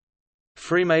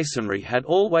 Freemasonry had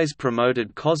always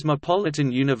promoted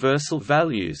cosmopolitan universal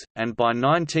values, and by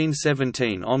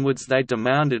 1917 onwards they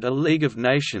demanded a League of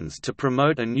Nations to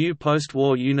promote a new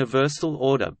post-war universal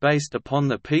order based upon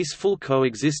the peaceful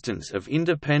coexistence of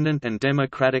independent and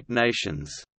democratic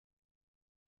nations.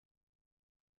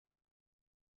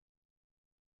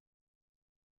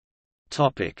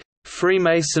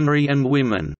 Freemasonry and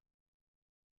women.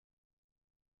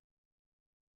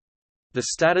 The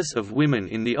status of women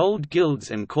in the old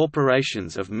guilds and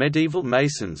corporations of medieval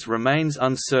Masons remains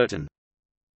uncertain.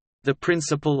 The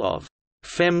principle of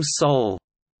femme sole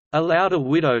allowed a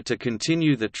widow to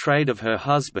continue the trade of her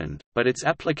husband, but its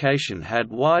application had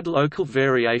wide local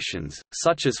variations,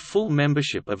 such as full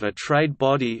membership of a trade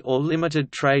body or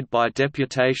limited trade by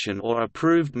deputation or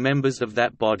approved members of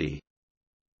that body.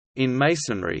 In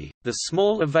Masonry, the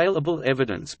small available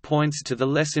evidence points to the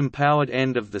less empowered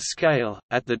end of the scale.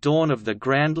 At the dawn of the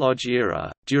Grand Lodge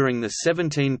era, during the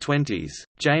 1720s,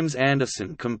 James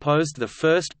Anderson composed the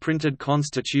first printed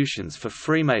constitutions for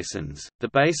Freemasons, the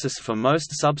basis for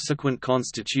most subsequent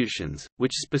constitutions,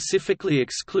 which specifically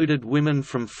excluded women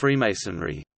from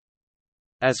Freemasonry.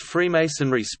 As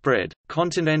Freemasonry spread,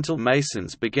 Continental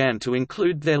Masons began to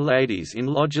include their ladies in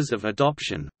lodges of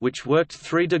adoption, which worked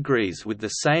 3 degrees with the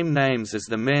same names as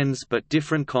the men's but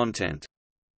different content.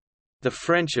 The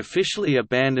French officially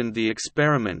abandoned the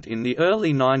experiment in the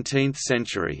early 19th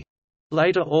century.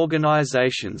 Later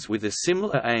organizations with a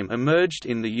similar aim emerged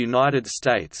in the United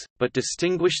States, but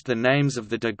distinguished the names of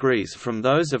the degrees from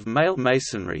those of male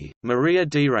Masonry. Maria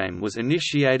Deraim was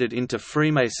initiated into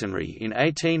Freemasonry in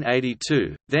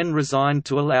 1882, then resigned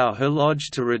to allow her lodge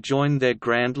to rejoin their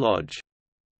Grand Lodge.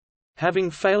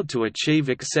 Having failed to achieve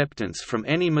acceptance from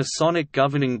any Masonic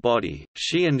governing body,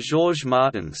 she and Georges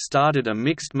Martin started a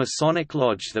mixed Masonic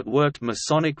lodge that worked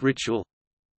Masonic ritual.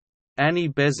 Annie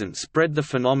Besant spread the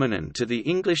phenomenon to the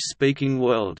English-speaking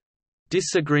world.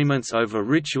 Disagreements over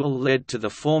ritual led to the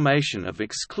formation of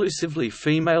exclusively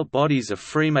female bodies of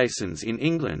Freemasons in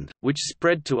England, which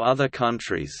spread to other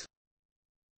countries.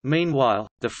 Meanwhile,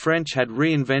 the French had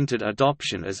reinvented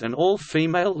adoption as an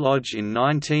all-female lodge in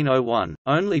 1901,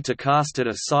 only to cast it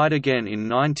aside again in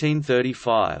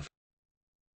 1935.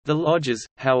 The lodges,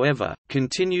 however,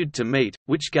 continued to meet,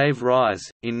 which gave rise,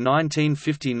 in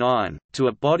 1959, to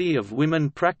a body of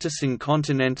women practicing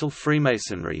Continental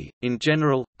Freemasonry. In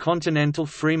general, Continental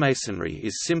Freemasonry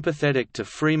is sympathetic to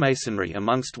Freemasonry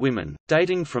amongst women,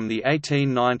 dating from the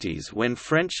 1890s when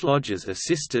French lodges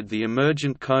assisted the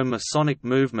emergent co-Masonic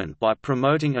movement by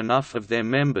promoting enough of their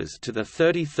members to the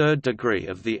 33rd degree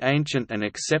of the ancient and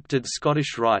accepted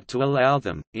Scottish Rite to allow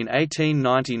them, in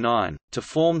 1899, to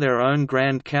form their own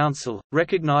Grand Council,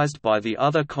 recognised by the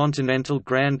other Continental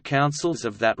Grand Councils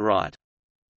of that Rite.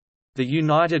 The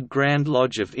United Grand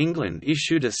Lodge of England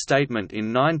issued a statement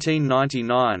in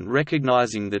 1999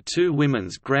 recognising the 2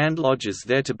 women's Grand Lodges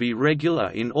there to be regular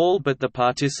in all but the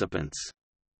participants.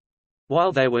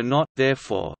 While they were not,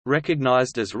 therefore,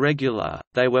 recognised as regular,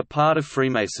 they were part of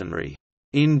Freemasonry.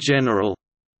 In general,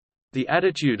 the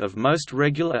attitude of most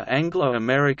regular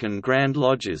Anglo-American Grand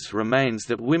Lodges remains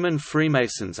that women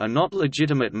Freemasons are not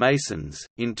legitimate Masons.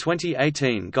 In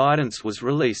 2018, guidance was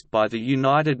released by the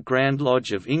United Grand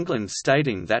Lodge of England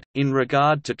stating that, in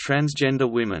regard to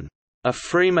transgender women, a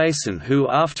Freemason who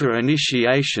after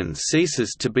initiation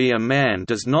ceases to be a man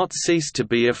does not cease to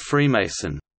be a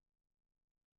Freemason.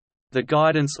 The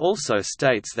guidance also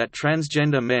states that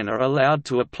transgender men are allowed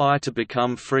to apply to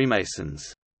become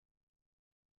Freemasons.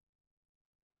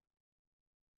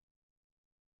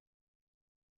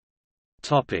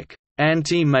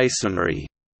 Anti-Masonry.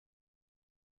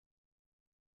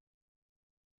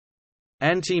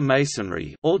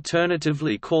 Anti-Masonry,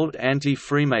 alternatively called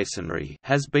Anti-Freemasonry,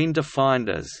 has been defined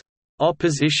as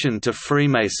opposition to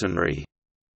Freemasonry,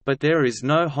 but there is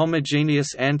no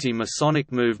homogeneous anti-Masonic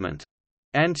movement.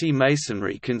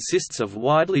 Anti-Masonry consists of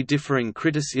widely differing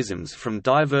criticisms from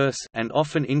diverse and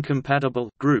often incompatible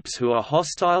groups who are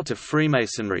hostile to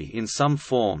Freemasonry in some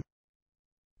form.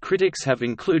 Critics have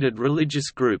included religious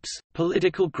groups,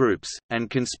 political groups, and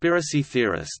conspiracy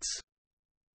theorists.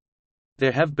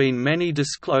 There have been many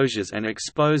disclosures and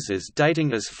exposes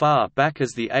dating as far back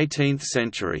as the 18th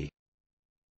century.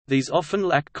 These often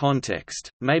lack context,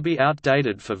 may be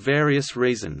outdated for various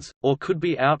reasons, or could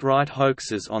be outright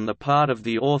hoaxes on the part of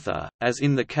the author, as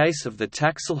in the case of the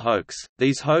Taxil hoax.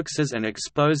 These hoaxes and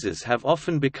exposes have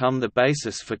often become the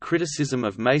basis for criticism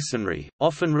of Masonry,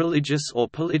 often religious or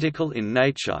political in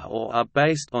nature, or are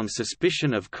based on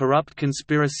suspicion of corrupt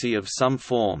conspiracy of some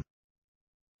form.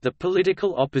 The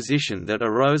political opposition that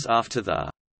arose after the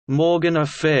Morgan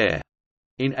Affair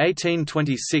in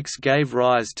 1826 gave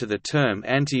rise to the term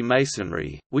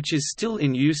anti-Masonry, which is still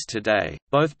in use today,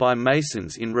 both by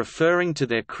Masons in referring to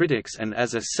their critics and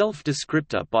as a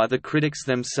self-descriptor by the critics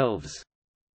themselves.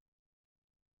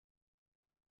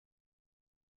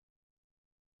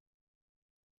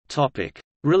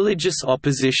 Religious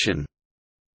opposition.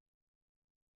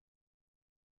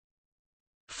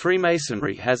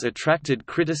 Freemasonry has attracted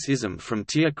criticism from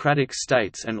theocratic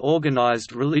states and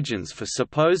organized religions for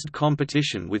supposed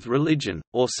competition with religion,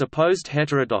 or supposed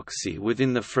heterodoxy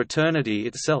within the fraternity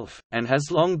itself, and has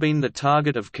long been the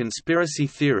target of conspiracy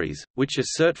theories, which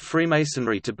assert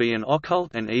Freemasonry to be an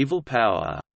occult and evil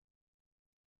power.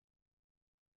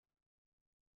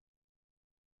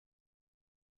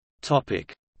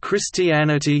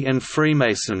 Christianity and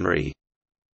Freemasonry.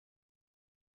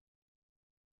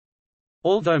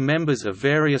 Although members of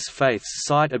various faiths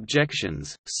cite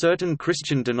objections, certain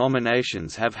Christian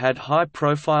denominations have had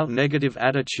high-profile negative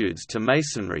attitudes to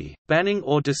Masonry, banning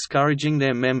or discouraging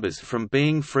their members from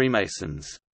being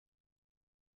Freemasons.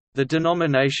 The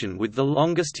denomination with the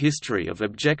longest history of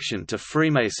objection to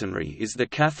Freemasonry is the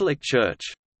Catholic Church.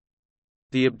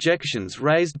 The objections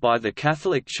raised by the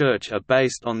Catholic Church are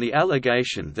based on the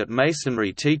allegation that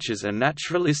Masonry teaches a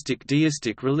naturalistic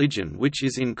deistic religion which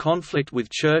is in conflict with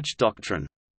Church doctrine.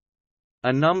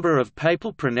 A number of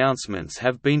papal pronouncements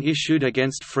have been issued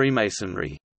against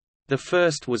Freemasonry. The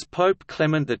first was Pope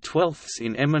Clement XII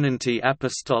in Eminenti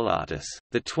Apostolatus,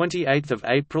 28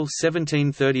 April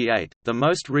 1738. The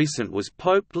most recent was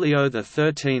Pope Leo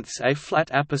XIII's A Flat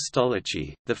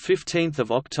Apostolici, 15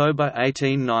 October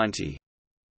 1890.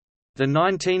 The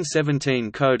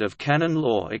 1917 Code of Canon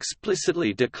Law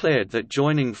explicitly declared that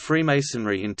joining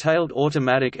Freemasonry entailed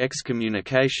automatic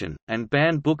excommunication, and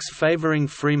banned books favoring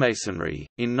Freemasonry.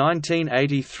 In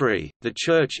 1983, the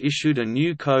Church issued a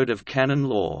new Code of Canon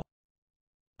Law.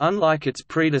 Unlike its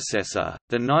predecessor,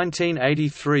 the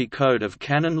 1983 Code of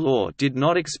Canon Law did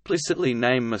not explicitly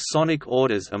name Masonic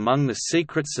orders among the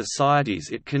secret societies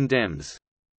it condemns.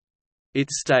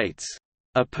 It states,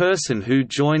 "A person who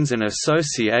joins an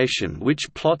association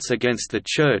which plots against the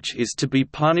Church is to be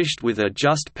punished with a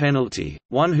just penalty,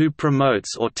 one who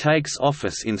promotes or takes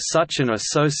office in such an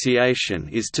association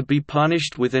is to be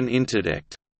punished with an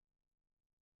interdict."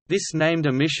 This named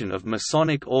omission of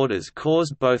Masonic orders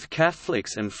caused both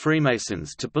Catholics and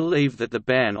Freemasons to believe that the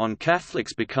ban on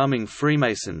Catholics becoming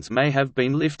Freemasons may have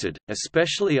been lifted,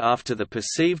 especially after the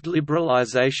perceived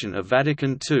liberalization of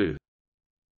Vatican II.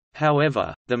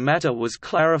 However, the matter was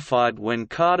clarified when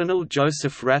Cardinal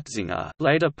Joseph Ratzinger,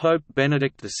 later Pope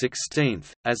Benedict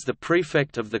XVI, as the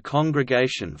prefect of the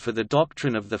Congregation for the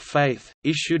Doctrine of the Faith,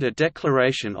 issued a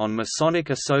declaration on Masonic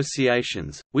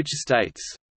associations, which states,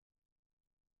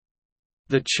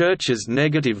 "The Church's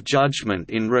negative judgment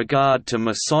in regard to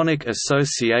Masonic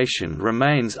association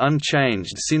remains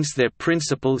unchanged since their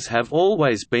principles have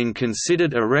always been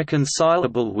considered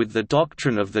irreconcilable with the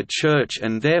doctrine of the Church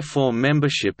and therefore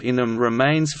membership in them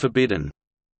remains forbidden.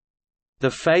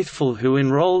 The faithful who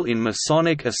enroll in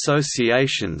Masonic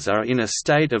associations are in a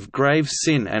state of grave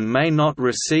sin and may not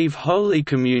receive Holy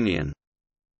Communion."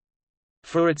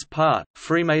 For its part,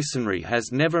 Freemasonry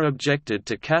has never objected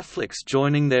to Catholics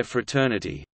joining their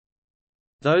fraternity.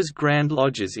 Those Grand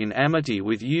Lodges in amity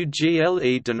with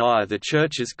UGLE deny the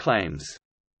Church's claims.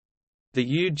 The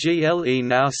UGLE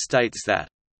now states that,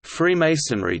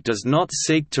 "Freemasonry does not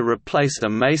seek to replace a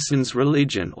Mason's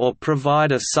religion or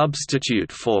provide a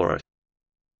substitute for it."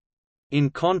 In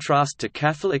contrast to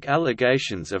Catholic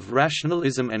allegations of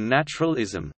rationalism and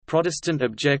naturalism, Protestant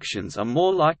objections are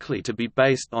more likely to be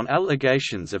based on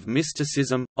allegations of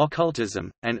mysticism, occultism,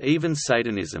 and even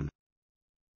Satanism.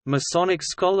 Masonic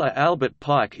scholar Albert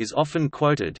Pike is often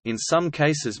quoted, in some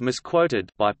cases misquoted,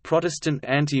 by Protestant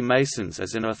anti-Masons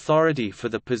as an authority for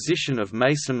the position of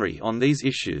Masonry on these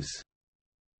issues.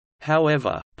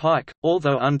 However, Pike,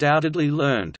 although undoubtedly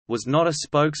learned, was not a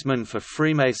spokesman for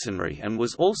Freemasonry and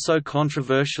was also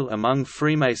controversial among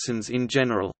Freemasons in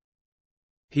general.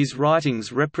 His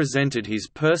writings represented his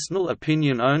personal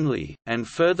opinion only, and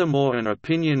furthermore an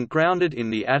opinion grounded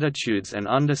in the attitudes and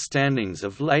understandings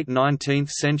of late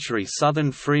 19th-century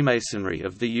Southern Freemasonry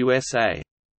of the USA.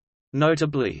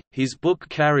 Notably, his book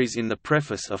carries in the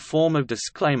preface a form of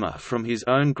disclaimer from his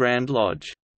own Grand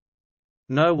Lodge.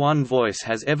 No one voice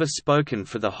has ever spoken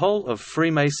for the whole of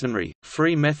Freemasonry.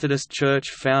 Free Methodist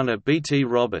Church founder B. T.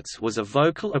 Roberts was a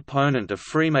vocal opponent of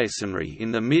Freemasonry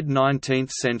in the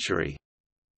mid-19th century.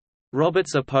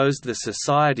 Roberts opposed the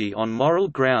society on moral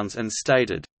grounds and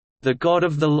stated, "The God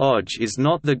of the Lodge is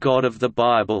not the God of the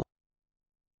Bible."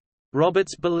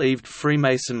 Roberts believed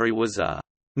Freemasonry was a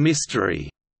mystery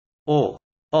or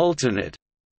alternate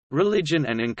religion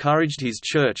and encouraged his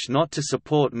church not to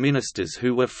support ministers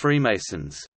who were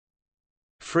Freemasons.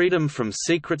 Freedom from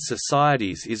secret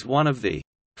societies is one of the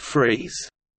 «frees»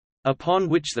 upon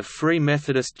which the Free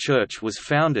Methodist Church was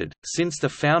founded. Since the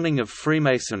founding of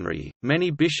Freemasonry,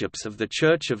 many bishops of the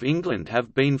Church of England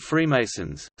have been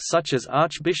Freemasons, such as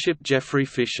Archbishop Geoffrey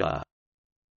Fisher.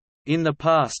 In the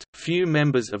past, few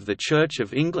members of the Church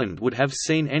of England would have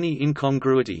seen any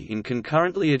incongruity in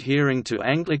concurrently adhering to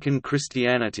Anglican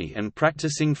Christianity and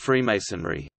practicing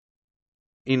Freemasonry.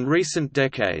 In recent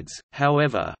decades,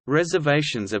 however,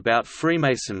 reservations about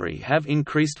Freemasonry have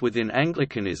increased within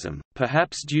Anglicanism,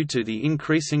 perhaps due to the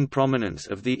increasing prominence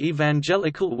of the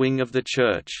evangelical wing of the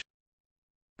Church.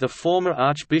 The former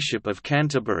Archbishop of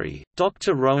Canterbury,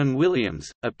 Dr. Rowan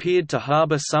Williams, appeared to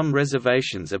harbour some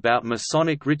reservations about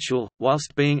Masonic ritual,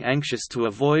 whilst being anxious to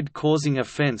avoid causing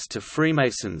offence to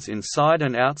Freemasons inside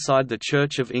and outside the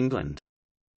Church of England.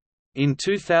 In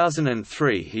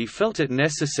 2003 he felt it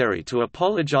necessary to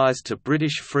apologise to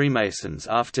British Freemasons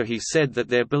after he said that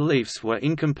their beliefs were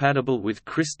incompatible with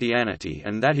Christianity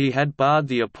and that he had barred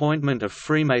the appointment of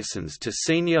Freemasons to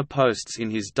senior posts in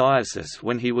his diocese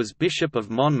when he was Bishop of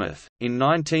Monmouth. In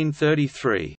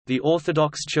 1933, the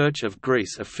Orthodox Church of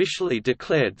Greece officially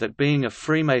declared that being a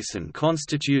Freemason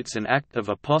constitutes an act of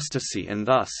apostasy and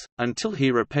thus, until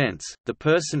he repents, the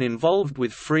person involved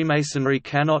with Freemasonry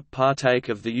cannot partake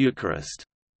of the Eucharist.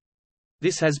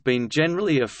 This has been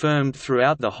generally affirmed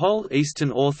throughout the whole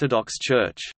Eastern Orthodox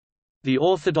Church. The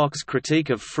Orthodox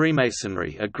critique of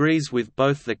Freemasonry agrees with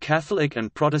both the Catholic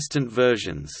and Protestant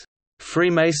versions.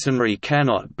 Freemasonry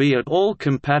cannot be at all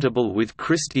compatible with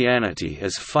Christianity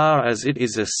as far as it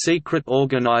is a secret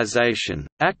organization,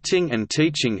 acting and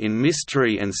teaching in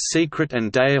mystery and secret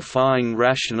and deifying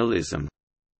rationalism.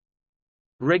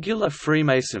 Regular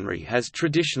Freemasonry has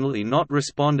traditionally not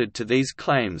responded to these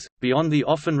claims, beyond the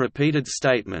often repeated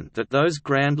statement that those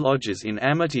Grand Lodges in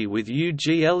amity with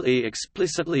UGLE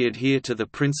explicitly adhere to the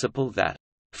principle that,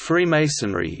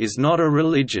 "Freemasonry is not a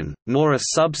religion, nor a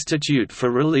substitute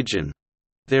for religion.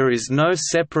 There is no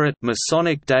separate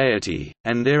Masonic deity,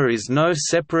 and there is no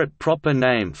separate proper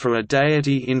name for a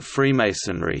deity in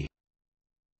Freemasonry."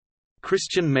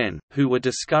 Christian men, who were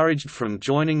discouraged from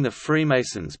joining the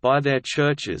Freemasons by their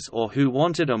churches or who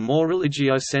wanted a more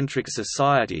religiocentric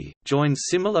society, joined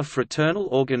similar fraternal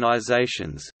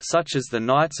organizations, such as the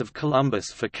Knights of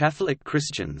Columbus for Catholic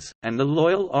Christians, and the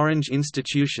Loyal Orange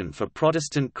Institution for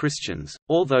Protestant Christians,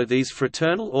 although these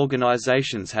fraternal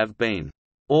organizations have been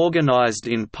organized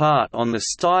in part on the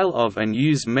style of and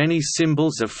use many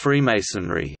symbols of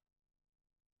Freemasonry.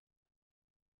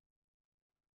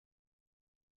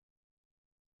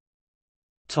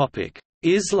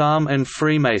 Islam and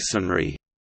Freemasonry.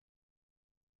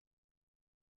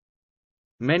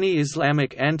 Many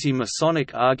Islamic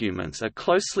anti-Masonic arguments are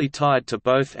closely tied to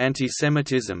both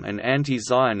anti-Semitism and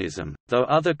anti-Zionism, though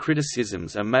other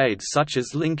criticisms are made such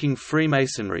as linking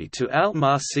Freemasonry to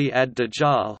al-Masih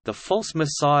ad-Dajjal, the false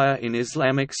messiah in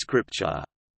Islamic scripture.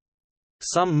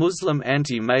 Some Muslim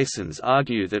anti-Masons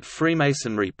argue that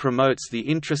Freemasonry promotes the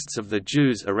interests of the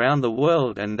Jews around the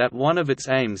world and that one of its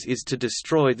aims is to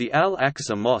destroy the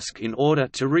Al-Aqsa Mosque in order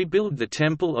to rebuild the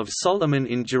Temple of Solomon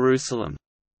in Jerusalem.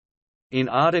 In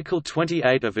Article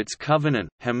 28 of its covenant,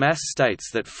 Hamas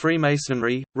states that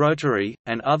Freemasonry, Rotary,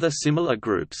 and other similar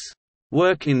groups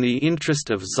work in the interest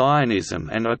of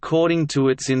Zionism and according to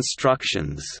its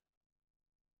instructions.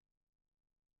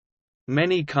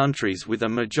 Many countries with a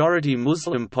majority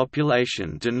Muslim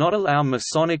population do not allow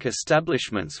Masonic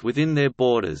establishments within their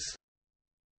borders.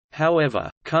 However,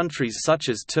 countries such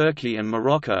as Turkey and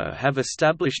Morocco have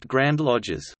established Grand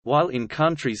Lodges, while in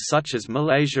countries such as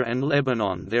Malaysia and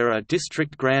Lebanon there are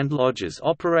district Grand Lodges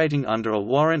operating under a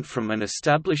warrant from an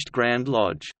established Grand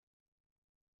Lodge.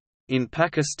 In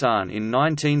Pakistan in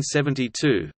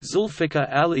 1972, Zulfikar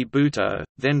Ali Bhutto,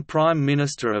 then Prime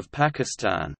Minister of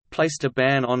Pakistan, placed a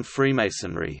ban on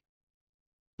Freemasonry.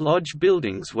 Lodge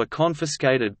buildings were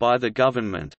confiscated by the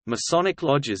government. Masonic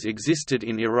lodges existed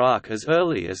in Iraq as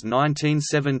early as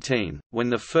 1917, when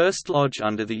the first lodge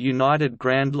under the United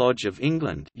Grand Lodge of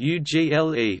England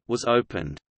 (UGLE) was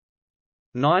opened.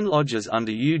 9 lodges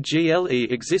under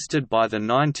UGLE existed by the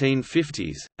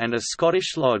 1950s, and a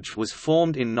Scottish lodge was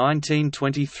formed in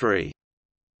 1923.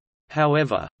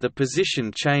 However, the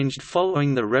position changed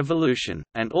following the revolution,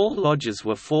 and all lodges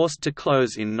were forced to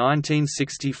close in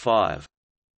 1965.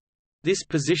 This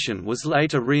position was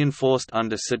later reinforced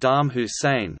under Saddam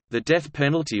Hussein. The death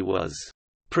penalty was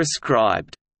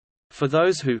prescribed for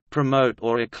those who promote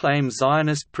or acclaim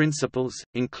Zionist principles,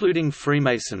 including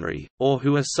Freemasonry, or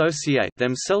who associate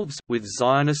themselves with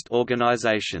Zionist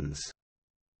organizations.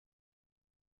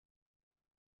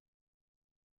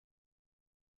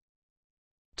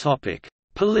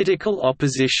 Political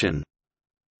opposition.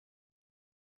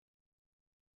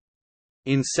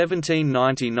 In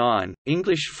 1799,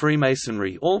 English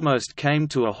Freemasonry almost came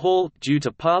to a halt due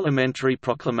to parliamentary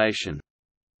proclamation.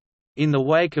 In the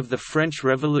wake of the French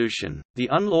Revolution, the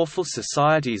Unlawful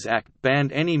Societies Act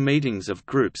banned any meetings of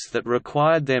groups that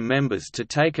required their members to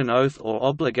take an oath or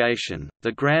obligation.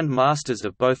 The Grand Masters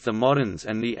of both the Moderns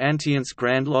and the Antients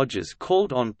Grand Lodges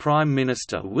called on Prime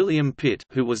Minister William Pitt,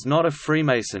 who was not a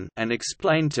Freemason, and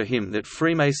explained to him that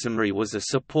Freemasonry was a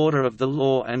supporter of the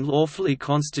law and lawfully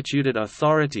constituted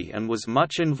authority and was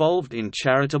much involved in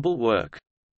charitable work.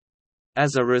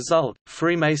 As a result,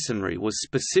 Freemasonry was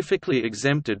specifically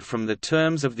exempted from the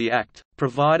terms of the Act,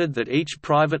 provided that each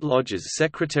private lodge's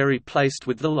secretary placed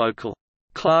with the local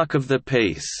clerk of the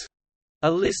peace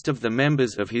a list of the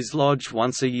members of his lodge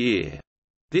once a year.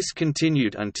 This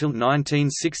continued until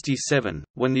 1967,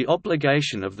 when the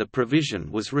obligation of the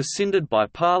provision was rescinded by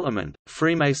Parliament.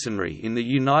 Freemasonry in the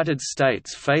United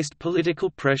States faced political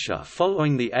pressure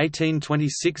following the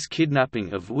 1826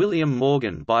 kidnapping of William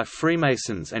Morgan by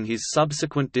Freemasons and his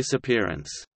subsequent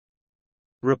disappearance.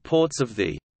 Reports of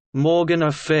the Morgan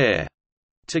Affair,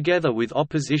 together with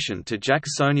opposition to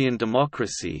Jacksonian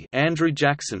democracy, Andrew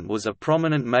Jackson was a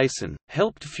prominent Mason,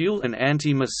 helped fuel an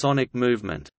anti-Masonic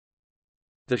movement.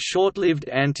 The short-lived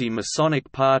Anti-Masonic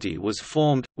Party was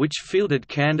formed, which fielded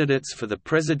candidates for the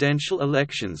presidential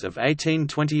elections of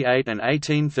 1828 and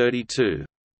 1832.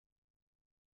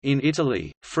 In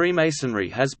Italy, Freemasonry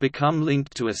has become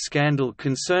linked to a scandal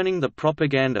concerning the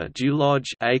Propaganda due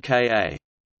Lodge, aka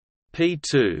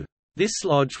P2. This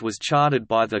lodge was chartered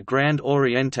by the Grand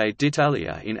Oriente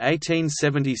d'Italia in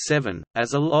 1877,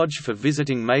 as a lodge for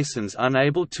visiting Masons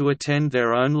unable to attend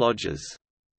their own lodges.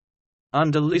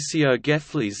 Under Licio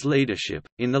Gethli's leadership,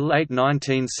 in the late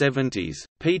 1970s,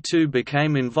 P2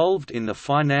 became involved in the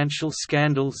financial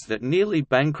scandals that nearly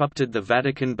bankrupted the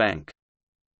Vatican Bank.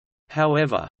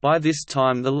 However, by this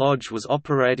time the lodge was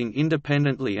operating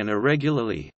independently and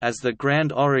irregularly, as the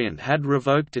Grand Orient had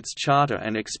revoked its charter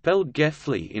and expelled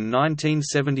Gethly in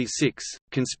 1976.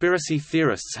 Conspiracy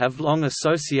theorists have long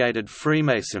associated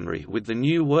Freemasonry with the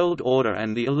New World Order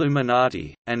and the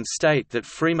Illuminati, and state that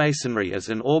Freemasonry as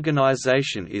an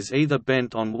organization is either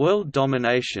bent on world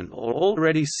domination or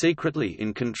already secretly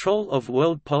in control of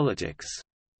world politics.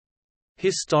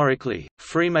 Historically,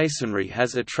 Freemasonry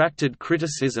has attracted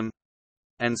criticism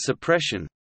and suppression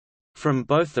from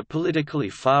both the politically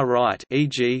far right,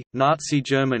 e.g., Nazi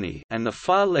Germany, and the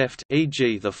far left,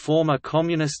 e.g., the former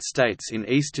communist states in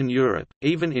Eastern Europe.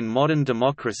 Even in modern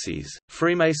democracies,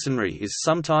 Freemasonry is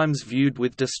sometimes viewed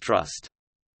with distrust.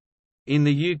 In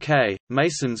the UK,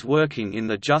 Masons working in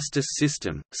the justice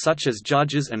system, such as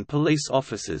judges and police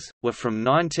officers, were from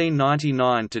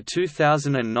 1999 to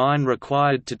 2009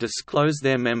 required to disclose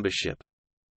their membership.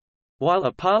 While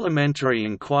a parliamentary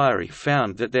inquiry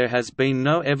found that there has been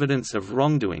no evidence of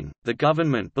wrongdoing, the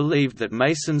government believed that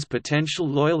Masons' potential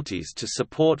loyalties to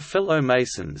support fellow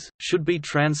Masons should be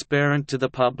transparent to the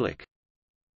public.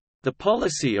 The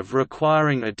policy of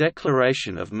requiring a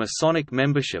declaration of Masonic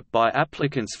membership by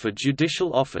applicants for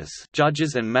judicial office,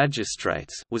 judges and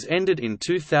magistrates, was ended in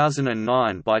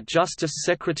 2009 by Justice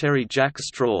Secretary Jack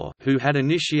Straw, who had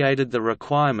initiated the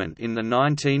requirement in the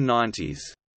 1990s.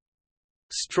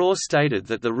 Straw stated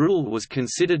that the rule was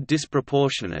considered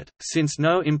disproportionate, since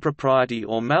no impropriety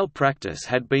or malpractice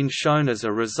had been shown as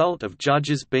a result of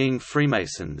judges being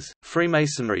Freemasons.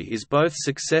 Freemasonry is both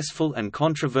successful and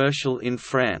controversial in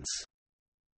France.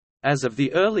 As of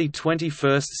the early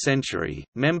 21st century,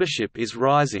 membership is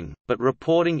rising, but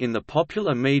reporting in the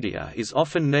popular media is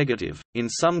often negative. In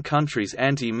some countries,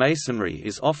 anti-Masonry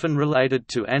is often related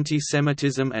to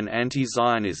anti-Semitism and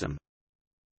anti-Zionism.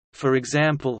 For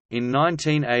example, in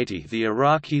 1980 the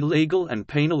Iraqi legal and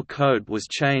penal code was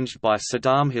changed by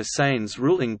Saddam Hussein's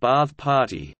ruling Ba'ath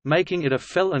Party, making it a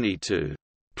felony to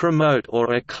promote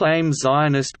or acclaim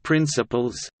Zionist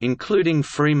principles, including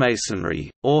Freemasonry,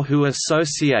 or who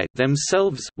associate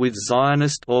themselves with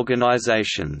Zionist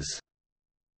organizations.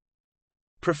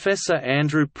 Professor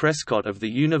Andrew Prescott of the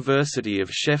University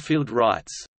of Sheffield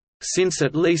writes, "Since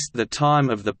at least the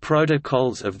time of the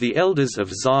Protocols of the Elders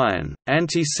of Zion,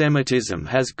 anti-Semitism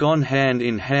has gone hand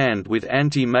in hand with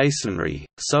anti-Masonry,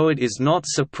 so it is not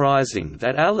surprising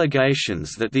that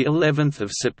allegations that the 11th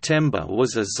of September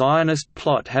was a Zionist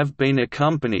plot have been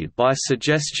accompanied by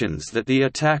suggestions that the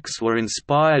attacks were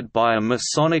inspired by a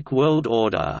Masonic world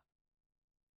order."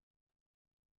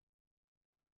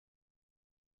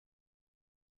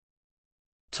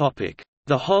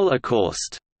 The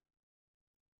Holocaust.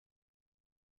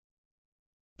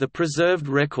 The preserved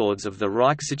records of the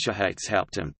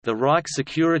Reichssicherheitshauptamt, the Reich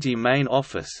Security Main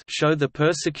Office, show the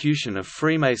persecution of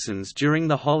Freemasons during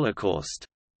the Holocaust.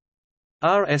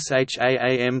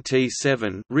 RSHAAMT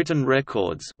 7 written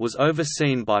records was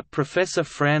overseen by Professor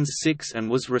Franz Six and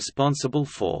was responsible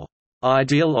for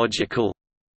ideological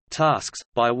tasks,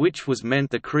 by which was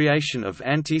meant the creation of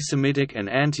anti-Semitic and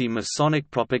anti-Masonic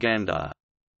propaganda.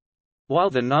 While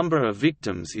the number of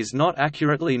victims is not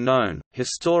accurately known,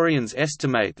 historians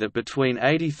estimate that between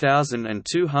 80,000 and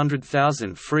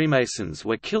 200,000 Freemasons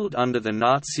were killed under the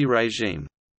Nazi regime.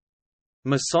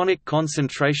 Masonic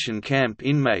concentration camp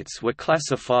inmates were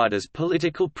classified as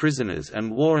political prisoners and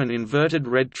wore an inverted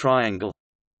red triangle.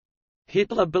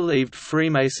 Hitler believed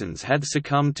Freemasons had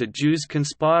succumbed to Jews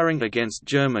conspiring against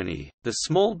Germany. The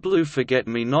small blue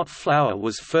forget-me-not flower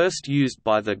was first used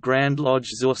by the Grand Lodge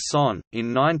zur Sonne,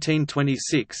 in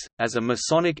 1926, as a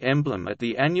Masonic emblem at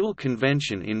the annual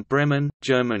convention in Bremen,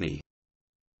 Germany.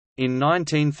 In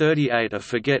 1938 a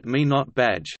forget-me-not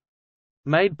badge,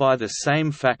 made by the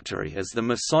same factory as the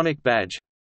Masonic badge,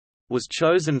 was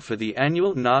chosen for the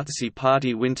annual Nazi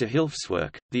Party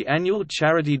Winterhilfswerk, the annual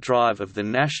charity drive of the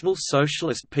National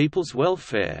Socialist People's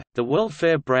Welfare, the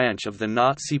welfare branch of the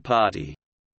Nazi Party.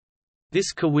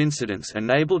 This coincidence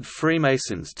enabled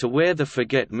Freemasons to wear the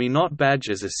Forget-Me-Not badge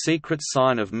as a secret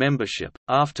sign of membership.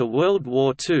 After World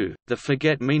War II, the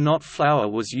Forget-Me-Not flower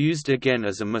was used again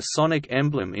as a Masonic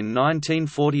emblem in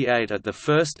 1948 at the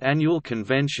first annual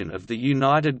convention of the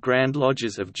United Grand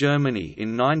Lodges of Germany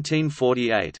in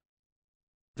 1948.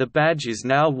 The badge is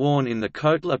now worn in the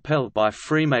coat lapel by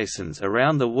Freemasons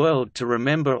around the world to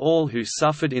remember all who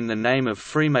suffered in the name of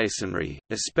Freemasonry,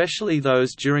 especially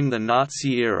those during the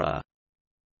Nazi era.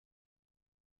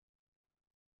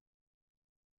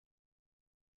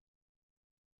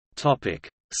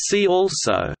 See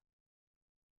also: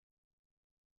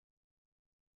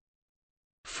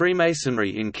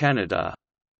 Freemasonry in Canada,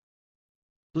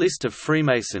 List of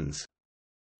Freemasons,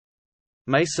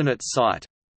 Masonite site.